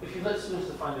 if you let students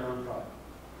define their own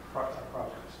projects,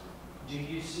 do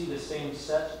you see the same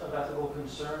set of ethical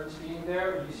concerns being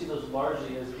there, or do you see those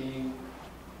largely as being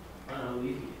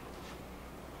alleviated?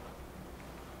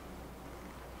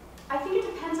 I think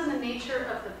it depends on the nature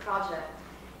of the project.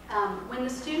 When the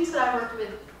students that I worked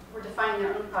with were defining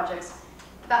their own projects,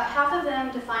 about half of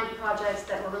them defined projects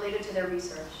that were related to their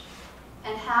research,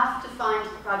 and half defined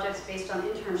projects based on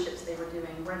internships they were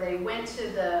doing, where they went to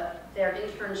their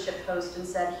internship host and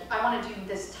said, I want to do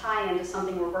this tie-in to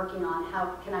something we're working on,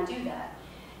 how can I do that?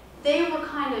 They were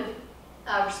kind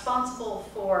of responsible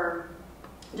for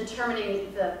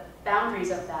determining the boundaries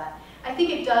of that. I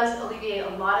think it does alleviate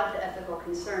a lot of the ethical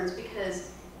concerns because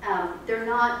they're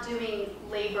not doing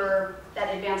labor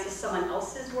that advances someone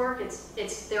else's work,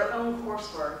 it's their own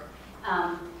coursework.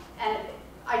 And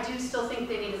I do still think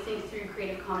they need to think through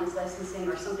Creative Commons licensing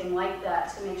or something like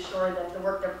that to make sure that the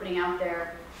work they're putting out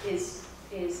there is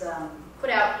put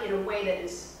out in a way that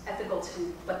is ethical to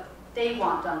what they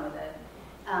want done with it.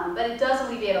 But it does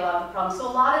alleviate a lot of the problems. So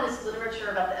a lot of this literature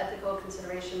about the ethical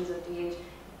considerations of DH,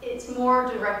 it's more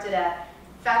directed at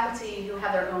faculty who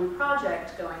have their own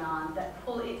project going on that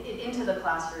pull it into the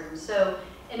classroom. So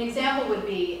an example would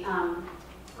be,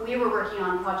 we were working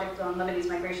on a project on Lebanese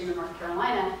migration to North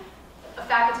Carolina. A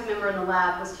faculty member in the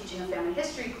lab was teaching a family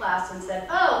history class and said,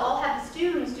 oh, I'll have the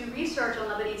students do research on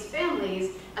Lebanese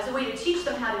families as a way to teach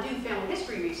them how to do family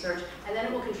history research, and then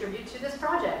it will contribute to this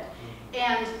project.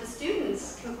 And the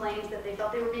students complained that they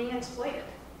felt they were being exploited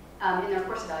in their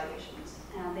course evaluations.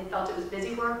 And they felt it was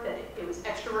busy work, that it was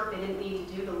extra work they didn't need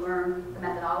to do to learn the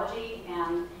methodology,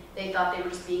 and they thought they were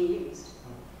just being used.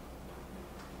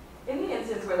 In the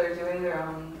instance where they're doing their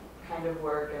own kind of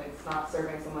work and it's not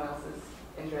serving someone else's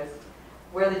interest,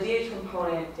 where the DH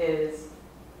component is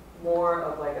more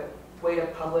of like a way to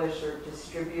publish or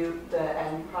distribute the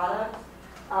end product,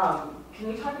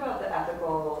 can you talk about the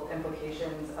ethical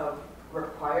implications of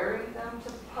requiring them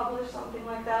to publish something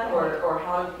like that, or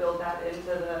how to build that into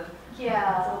the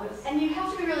syllabus? And you have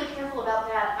to be really careful about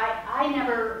that.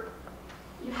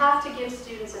 You have to give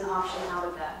students an option out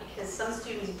of that, because some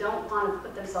students don't want to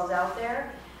put themselves out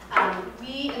there.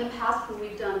 We, in the past, when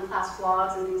we've done class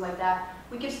vlogs and things like that,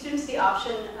 we give students the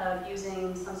option of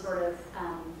using some sort of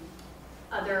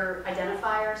other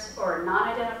identifiers or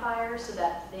non-identifiers so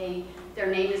that their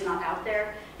name is not out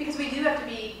there, because we do have to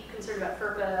be concerned about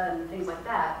FERPA and things like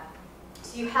that.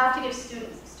 So you have to give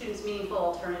students meaningful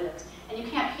alternatives, and you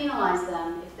can't penalize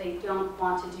them if they don't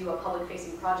want to do a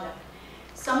public-facing project.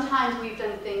 Sometimes we've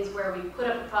done things where we put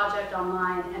up a project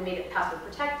online and made it password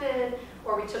protected,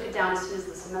 or we took it down as soon as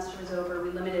the semester was over, we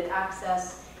limited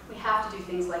access. We have to do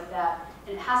things like that,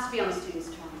 and it has to be on the students'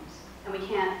 terms, and we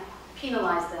can't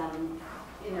penalize them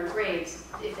in their grades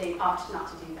if they opt not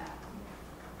to do that.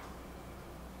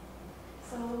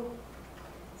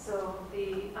 So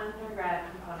the undergrad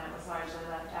component was largely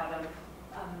left out of a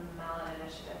Pamella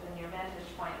initiative, and your vantage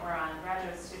point were on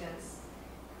graduate students,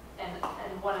 and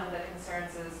one of the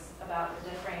concerns is about the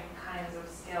different kinds of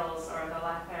skills or the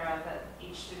lack thereof that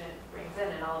each student brings in,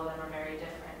 and all of them are very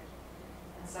different.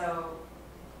 And so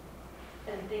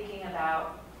in thinking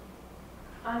about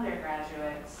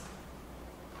undergraduates,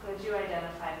 could you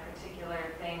identify particular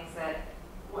things that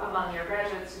among your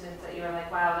graduate students that you were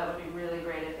like, wow, that would be really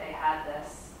great if they had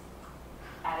this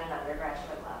at an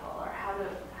undergraduate level? Or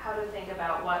how to think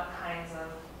about what kinds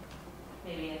of,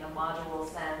 maybe in the module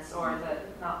sense, or the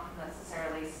not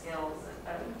necessarily skills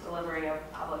and delivery of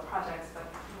public projects, but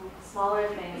smaller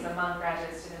things among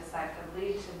graduate students that could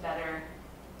lead to better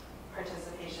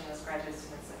participation as graduate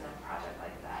students in a project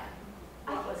like that.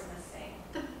 What was missing?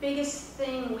 The biggest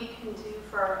thing we can do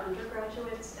for our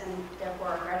undergraduates and therefore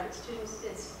our graduate students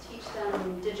is teach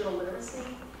them digital literacy.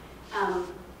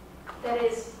 That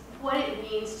is what it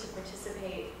means to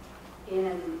participate in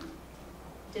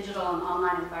a digital and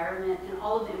online environment and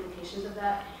all of the implications of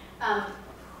that.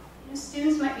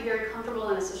 Students might be very comfortable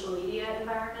in a social media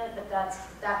environment, but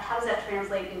how does that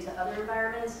translate into other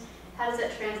environments? How does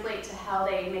that translate to how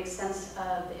they make sense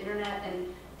of the internet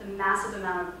and the massive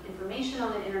amount of information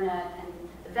on the internet and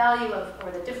the value of,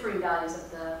 or the differing values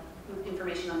of the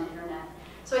information on the internet?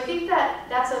 So I think that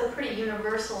that's a pretty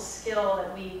universal skill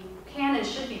that we can and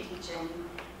should be teaching,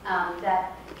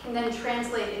 that can then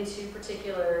translate into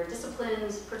particular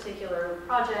disciplines, particular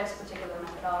projects, particular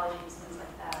methodologies, things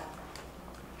like that.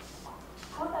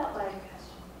 How about like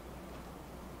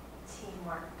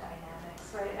teamwork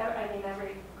dynamics, right? I mean,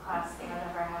 every class thing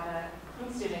I've ever had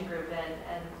a student group in,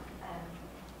 and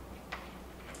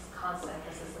it's constant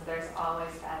emphasis that there's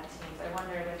always bad teams. I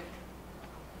wondered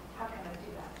how can I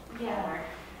do that?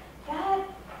 Yeah,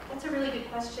 that's a really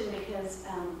good question, because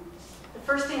the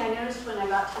first thing I noticed when I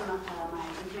got to my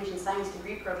information science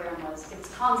degree program was it was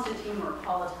constant teamwork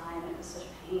all the time, and it was such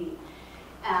a pain.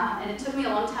 And it took me a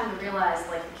long time to realize,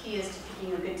 like, the key is to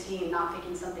picking a good team, not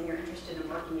picking something you're interested in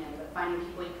working in, but finding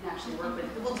people you can actually work with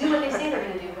who will do what they say they're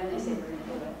going to do when they say they're going to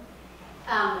do it.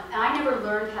 And I never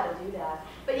learned how to do that.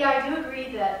 But yeah, I do agree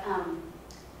that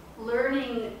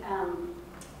learning,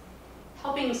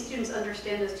 helping students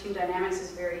understand those team dynamics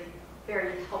is very,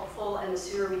 very helpful, and the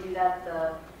sooner we do that,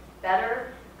 the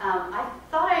better. I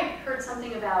thought I heard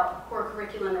something about core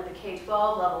curriculum at the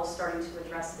K-12 level starting to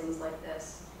address things like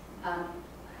this. I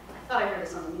thought I heard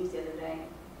this on the news the other day.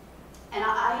 And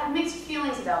I have mixed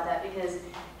feelings about that, because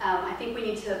I think we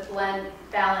need to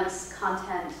balance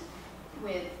content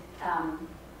with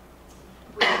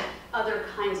other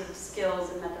kinds of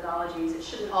skills and methodologies. It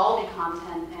shouldn't all be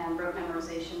content and rote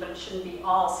memorization, but it shouldn't be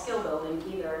all skill building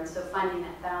either, and so finding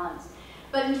that balance.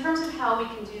 But in terms of how we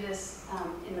can do this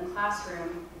in the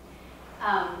classroom,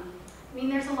 I mean,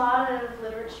 there's a lot of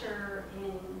literature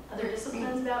in other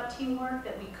disciplines about teamwork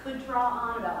that we could draw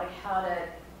on, about like how to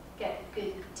get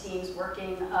good teams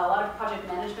working. A lot of project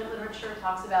management literature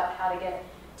talks about how to get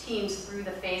teams through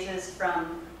the phases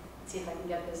from, let's see if I can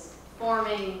get this,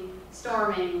 forming,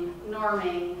 storming,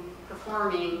 norming,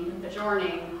 performing,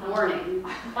 adjourning, warning.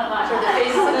 So the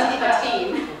phases of a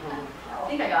team. I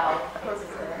think I got all the courses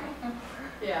there.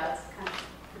 Yeah, it's kind of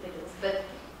ridiculous. But,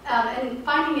 and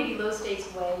finding maybe low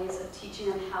stakes ways of teaching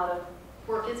them how to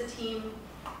work as a team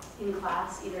in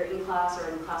class, either in class or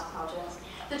in class projects.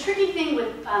 The tricky thing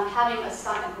with having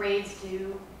grades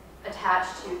due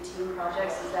attached to team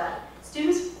projects is that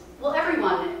students, well,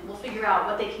 everyone will figure out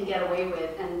what they can get away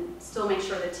with and still make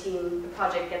sure the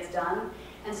project gets done.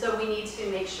 And so we need to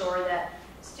make sure that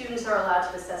students are allowed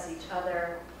to assess each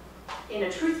other in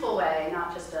a truthful way,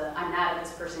 not just I'm mad at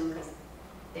this person because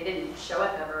they didn't show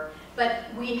up ever. But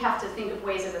we have to think of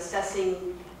ways of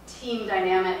assessing team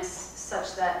dynamics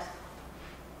such that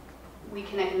we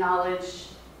can acknowledge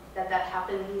that that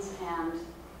happens and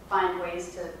find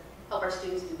ways to help our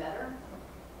students do better.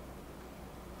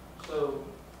 So,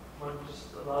 why don't we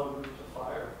just allow a group to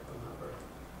fire a member?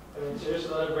 I mean,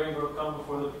 seriously, let a brain group come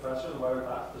before the professor and wire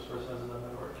past this person hasn't done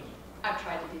their work. I've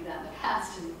tried to do that in the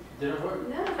past. And didn't work?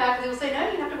 no, the faculty will say,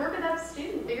 no, you have to work with that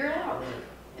student, figure it out. Really?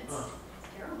 It's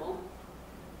terrible.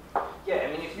 Yeah,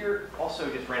 I mean, if you're also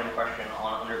just random question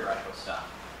on undergraduate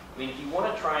stuff. I mean, if you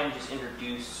want to try and just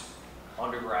introduce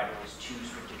undergraduates to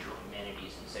sort of digital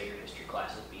humanities and say your history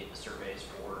classes, be it the surveys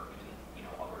or even,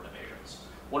 other divisions,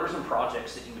 what are some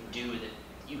projects that you would do that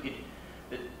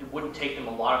it wouldn't take them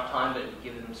a lot of time, but it would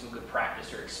give them some good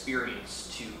practice or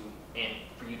experience and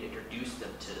for you to introduce them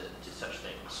to such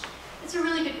things? It's a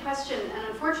really good question, and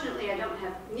unfortunately I don't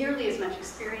have nearly as much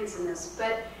experience in this,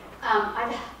 but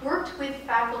I've worked with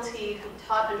faculty who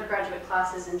taught undergraduate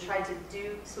classes and tried to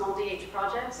do small DH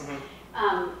projects.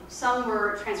 Mm-hmm. Some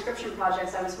were transcription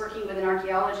projects. I was working with an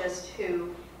archaeologist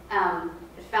who had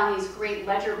found these great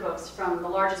ledger books from the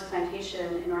largest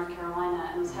plantation in North Carolina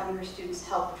and was having her students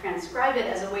help transcribe it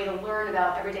as a way to learn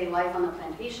about everyday life on the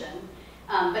plantation.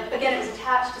 But again, it was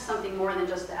attached to something more than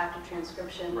just the act of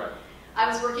transcription. Right. I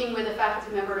was working with a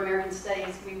faculty member at American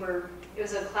Studies. It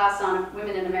was a class on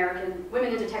women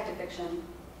in detective fiction.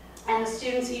 And the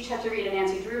students each had to read a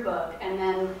Nancy Drew book. And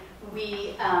then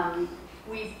we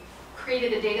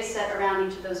created a data set around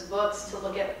each of those books to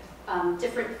look at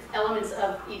different elements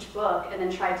of each book and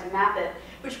then tried to map it,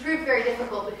 which proved very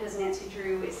difficult because Nancy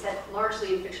Drew is set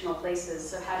largely in fictional places.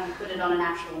 So how do you put it on an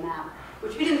actual map?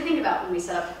 Which we didn't think about when we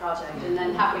set up the project. And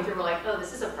then halfway through, we're like, oh,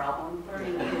 this is a problem.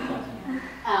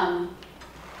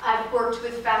 I've worked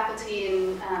with faculty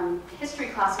in history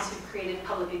classes who created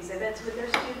public exhibits with their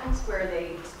students, where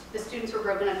the students were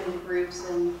broken up into groups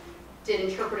and did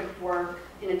interpretive work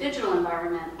in a digital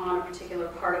environment on a particular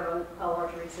part of a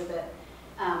larger exhibit.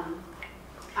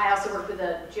 I also worked with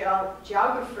a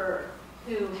geographer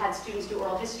who had students do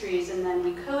oral histories, and then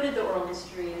we coded the oral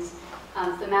histories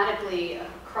thematically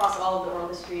across all of the oral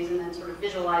histories and then sort of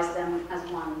visualized them as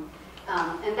one.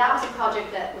 And that was a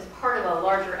project that was part of a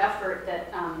larger effort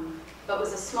that, but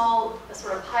was a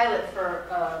sort of pilot for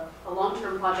a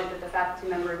long-term project that the faculty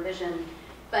member envisioned.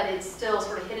 But it's still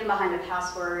sort of hidden behind a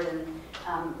password and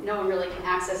no one really can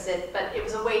access it. But it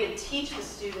was a way to teach the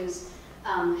students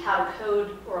how to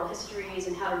code oral histories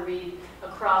and how to read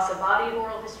across a body of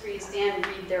oral histories and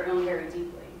read their own very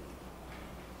deeply.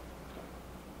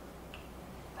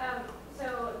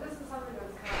 So this is something that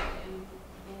was kind of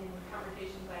in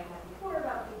conversations I had before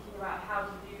about thinking about how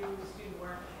to do student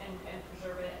work and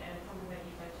preserve it, and something that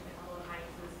you mentioned a couple of times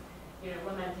is,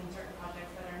 lamenting certain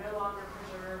projects that are no longer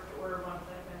preserved or ones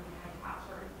that have been behind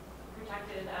password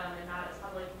protected and not as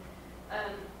public.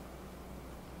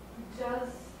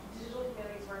 Does digital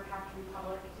humanities work have to be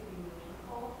public to be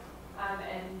meaningful?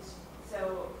 And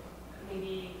so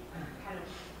maybe kind of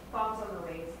thoughts on the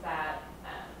ways that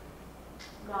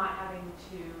not having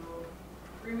to,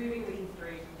 removing the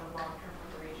considerations of long-term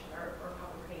preparation or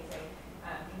public facing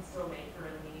can still make for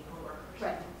really meaningful work for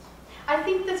students. Right. I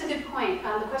think that's a good point.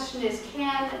 The question is,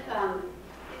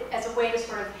 as a way to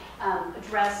sort of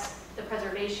address the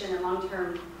preservation and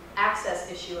long-term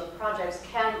access issue of projects,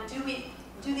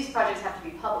 do these projects have to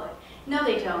be public? No,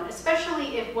 they don't,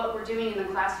 especially if what we're doing in the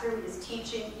classroom is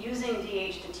using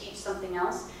DH to teach something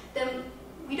else, then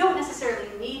we don't necessarily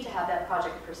need to have that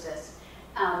project persist.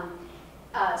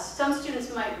 Some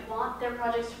students might want their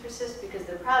projects to persist because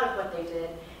they're proud of what they did,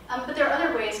 but there are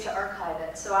other ways to archive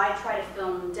it. So I try to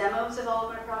film demos of all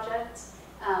of my projects.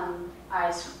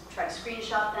 I try to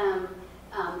screenshot them.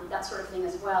 that sort of thing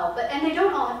as well. And they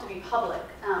don't all have to be public.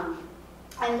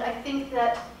 And I think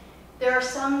that there are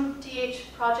some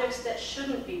DH projects that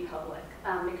shouldn't be public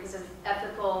because of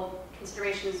ethical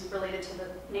considerations related to the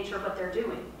nature of what they're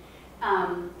doing.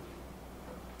 And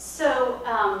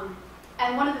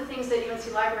one of the things that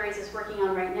UNC Libraries is working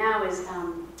on right now is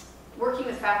working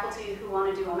with faculty who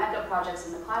want to do Omeka projects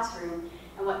in the classroom.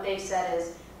 And what they've said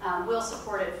is, we'll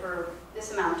support it for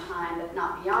this amount of time, but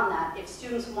not beyond that. If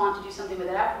students want to do something with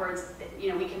it afterwards, we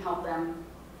can help them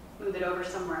move it over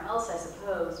somewhere else, I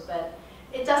suppose. But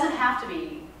it doesn't have to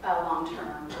be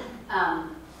long-term.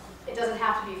 It doesn't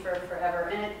have to be for forever,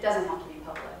 and it doesn't have to be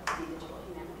public, the digital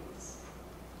humanities.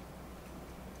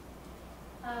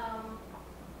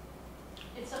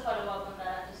 It's a follow-up on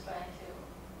that. I'm just trying to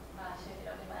shape it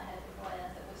up in my head before I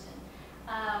ask the question.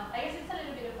 I guess it's a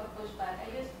little bit of a pushback. I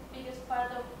guess because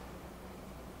part of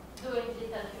doing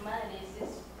digital humanities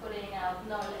is putting out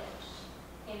knowledge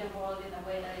in the world in a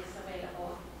way that is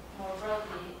available more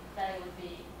broadly than it would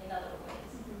be in other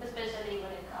ways, especially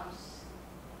when it comes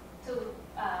to,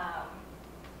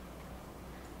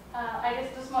 I guess,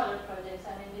 the smaller projects.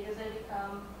 I mean, because they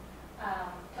become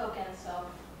tokens of,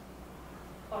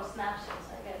 or snapshots,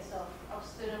 I guess, of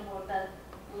student work that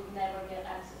we would never get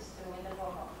access to in the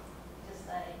form of just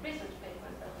like research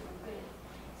papers that we would create.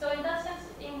 So in that sense,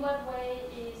 in what way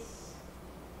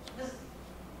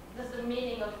does the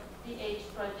meaning of DH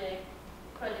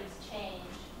projects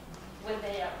change when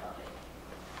they are public?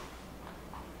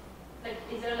 Like,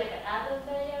 is there like an added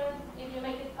layer if you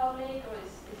make it public, or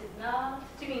is it not?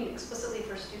 Do you mean explicitly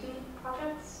for student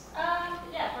projects?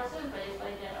 Yeah, for student projects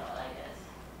by general, I guess.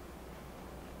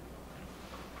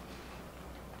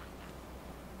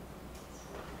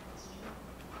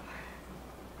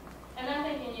 And I'm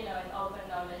thinking, in open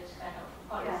knowledge kind of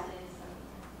policies and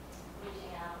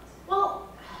reaching out. Well,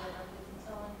 and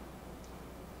so on.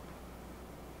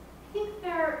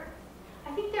 I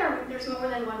think there's more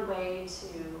than one way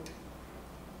to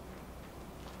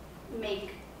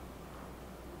make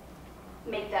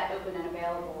that open and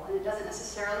available, and it doesn't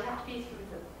necessarily have to be through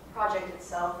the project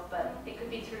itself, but it could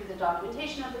be through the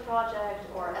documentation of the project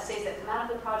or essays that come out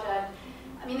of the project.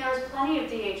 I mean, there's plenty of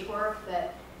DH work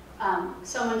that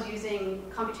someone's using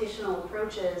computational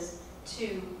approaches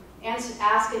to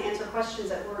ask and answer questions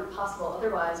that weren't possible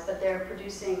otherwise, but they're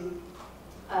producing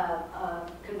a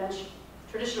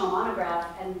traditional monograph,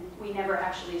 and we never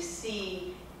actually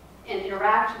see and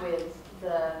interact with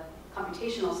the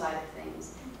computational side of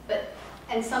things.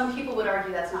 And some people would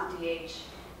argue that's not DH.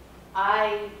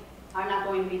 I'm not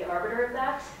going to be the arbiter of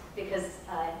that, because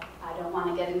I don't want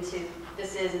to get into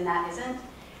this is and that isn't.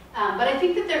 But I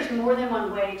think that there's more than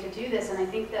one way to do this, and I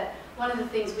think that one of the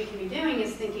things we can be doing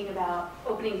is thinking about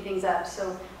opening things up.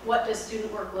 So what does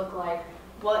student work look like?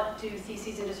 What do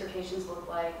theses and dissertations look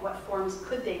like? What forms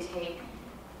could they take?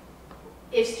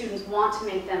 If students want to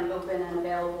make them open and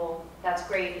available, that's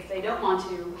great. If they don't want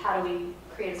to, how do we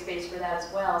create a space for that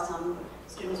as well? Some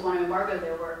students want to embargo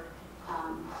their work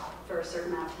for a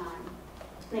certain amount of time.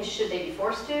 Should they be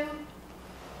forced to?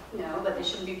 No, but they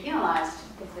shouldn't be penalized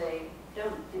if they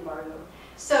don't embargo.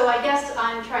 So I guess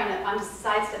I'm just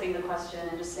sidestepping the question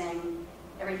and just saying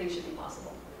everything should be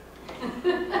possible. Sounds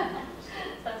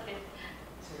good.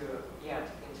 To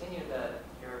continue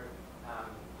your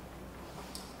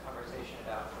conversation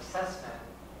about assessment,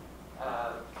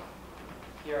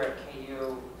 here at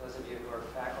KU, those of you who are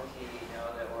faculty know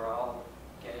that we're all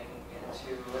getting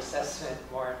into assessment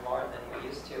more and more than we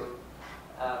used to.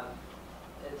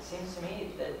 It seems to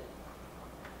me that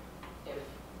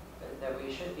that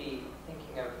we should be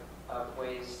thinking of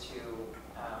ways to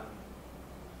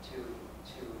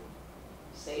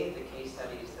save the case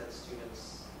studies that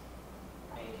students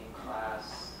make in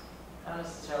class, not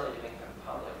necessarily to make them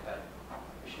public, but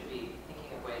we should be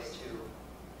thinking of ways to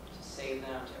save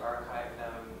them, to archive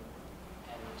them,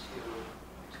 and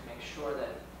to make sure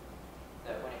that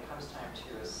when it comes time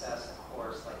to assess a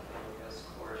course like this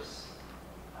course,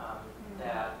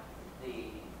 that the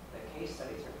case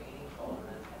studies are meaningful,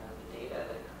 and that the data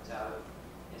that comes out of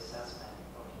the assessment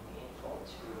will be meaningful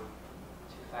to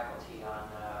faculty on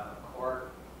a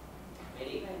core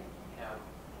committee.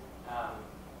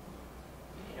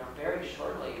 Very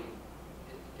shortly,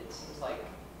 it seems like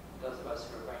those of us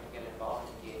who are going to get involved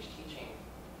in DH teaching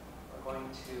are going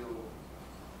to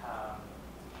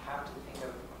have to think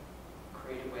of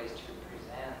creative ways to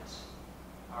present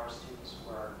our students'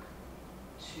 work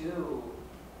to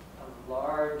a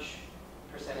large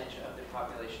percentage of the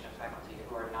population of faculty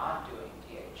who are not doing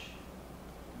DH,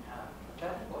 which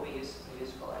I think will be a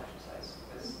useful exercise,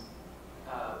 because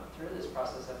through this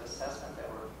process of assessment that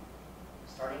we're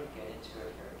starting to get into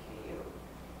it here at KU,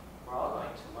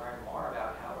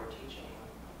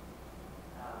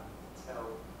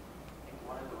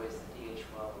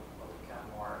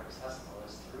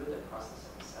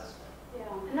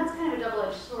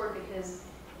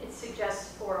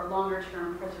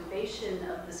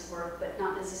 but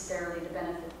not necessarily to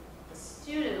benefit the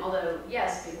student, although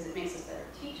yes, because it makes us better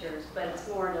teachers, but it's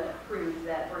more to prove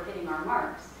that we're hitting our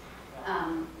marks.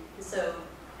 And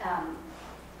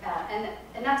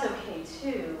that's okay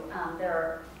too. There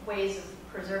are ways of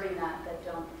preserving that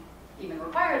don't even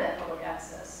require that public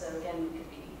access. So again, it could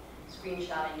be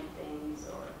screenshotting things,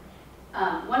 or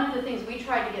one of the things we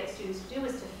tried to get students to do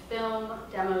was to film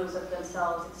demos of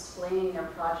themselves explaining their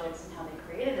projects and how they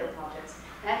created their projects.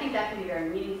 And I think that can be very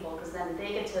meaningful, because then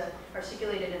they get to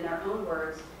articulate it in their own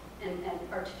words and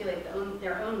articulate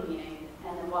their own meaning,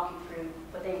 and then walk you through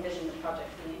what they envision the project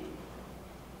being.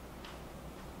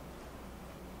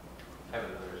 I have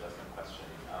another assessment question.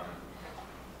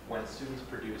 When students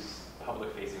produce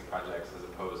public-facing projects as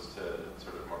opposed to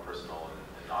sort of more personal and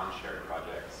non-shared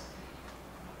projects,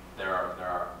 there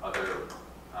are other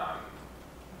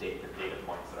data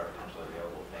points that are potentially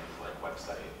available, things like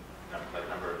website, like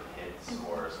number of hits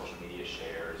or social media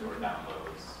shares or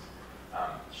downloads.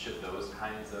 Should those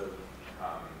kinds of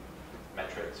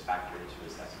metrics factor into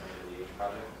assessment of the DH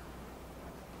project?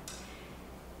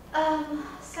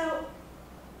 So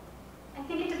I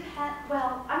think it depends.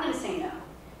 Well, I'm going to say no,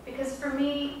 because for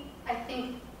me, I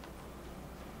think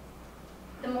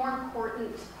the more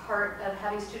important part of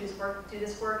having students do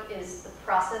this work is the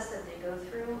process that they go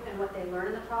through and what they learn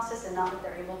in the process, and not what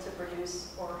they're able to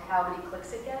produce or how many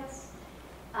clicks it gets.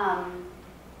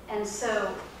 And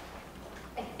so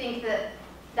I think that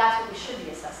that's what we should be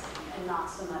assessing, and not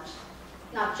so much,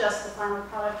 not just the final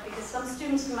product, because some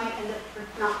students might end up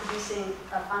not producing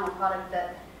a final product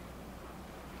that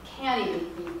can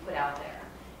even be put out there.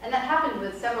 And that happened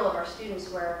with several of our students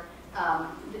where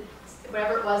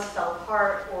whatever it was fell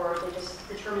apart, or they just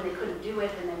determined they couldn't do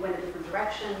it and they went a different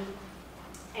direction.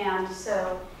 And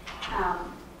so,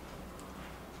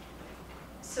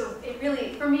 so it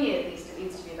really, for me at least, it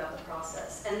needs to be about the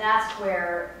process. And that's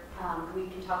where we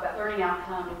can talk about learning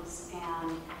outcomes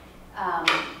and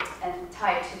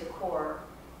tie it to the core,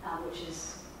 which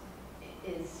is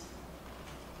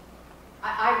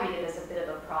I read it as a bit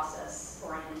of a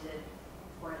process-oriented,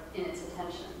 or in its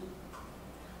intention.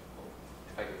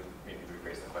 If I could maybe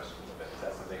rephrase the question a little bit, is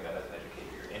that something that as an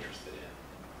educator you're interested in,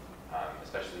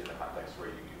 especially in the context where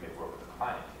you may work with a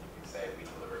client and you can say, we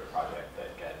delivered a project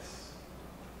that gets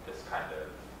this kind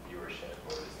of viewership,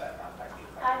 or is that not actually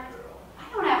factored at all? I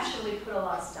don't actually put a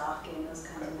lot of stock in those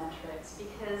kinds of metrics,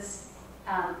 because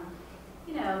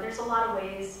you know, there's a lot of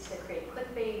ways to create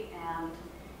clickbait, and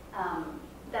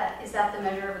is that the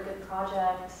measure of a good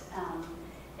project?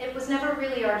 It was never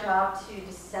really our job to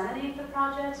disseminate the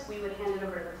projects. We would hand it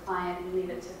over to the client and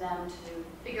leave it to them to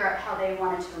figure out how they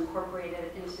wanted to incorporate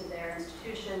it into their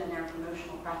institution and their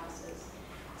promotional practices.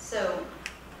 So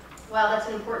while that's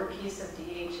an important piece of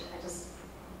DH,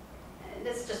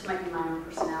 this just might be my own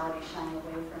personality shining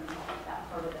away from that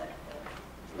part of it.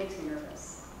 It makes me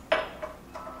nervous.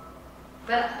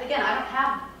 But again, I don't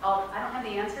have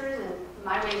the answers, and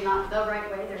my way is not the right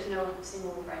way. There's no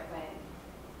single right way.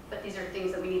 But these are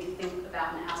things that we need to think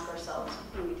about and ask ourselves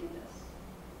when we do this.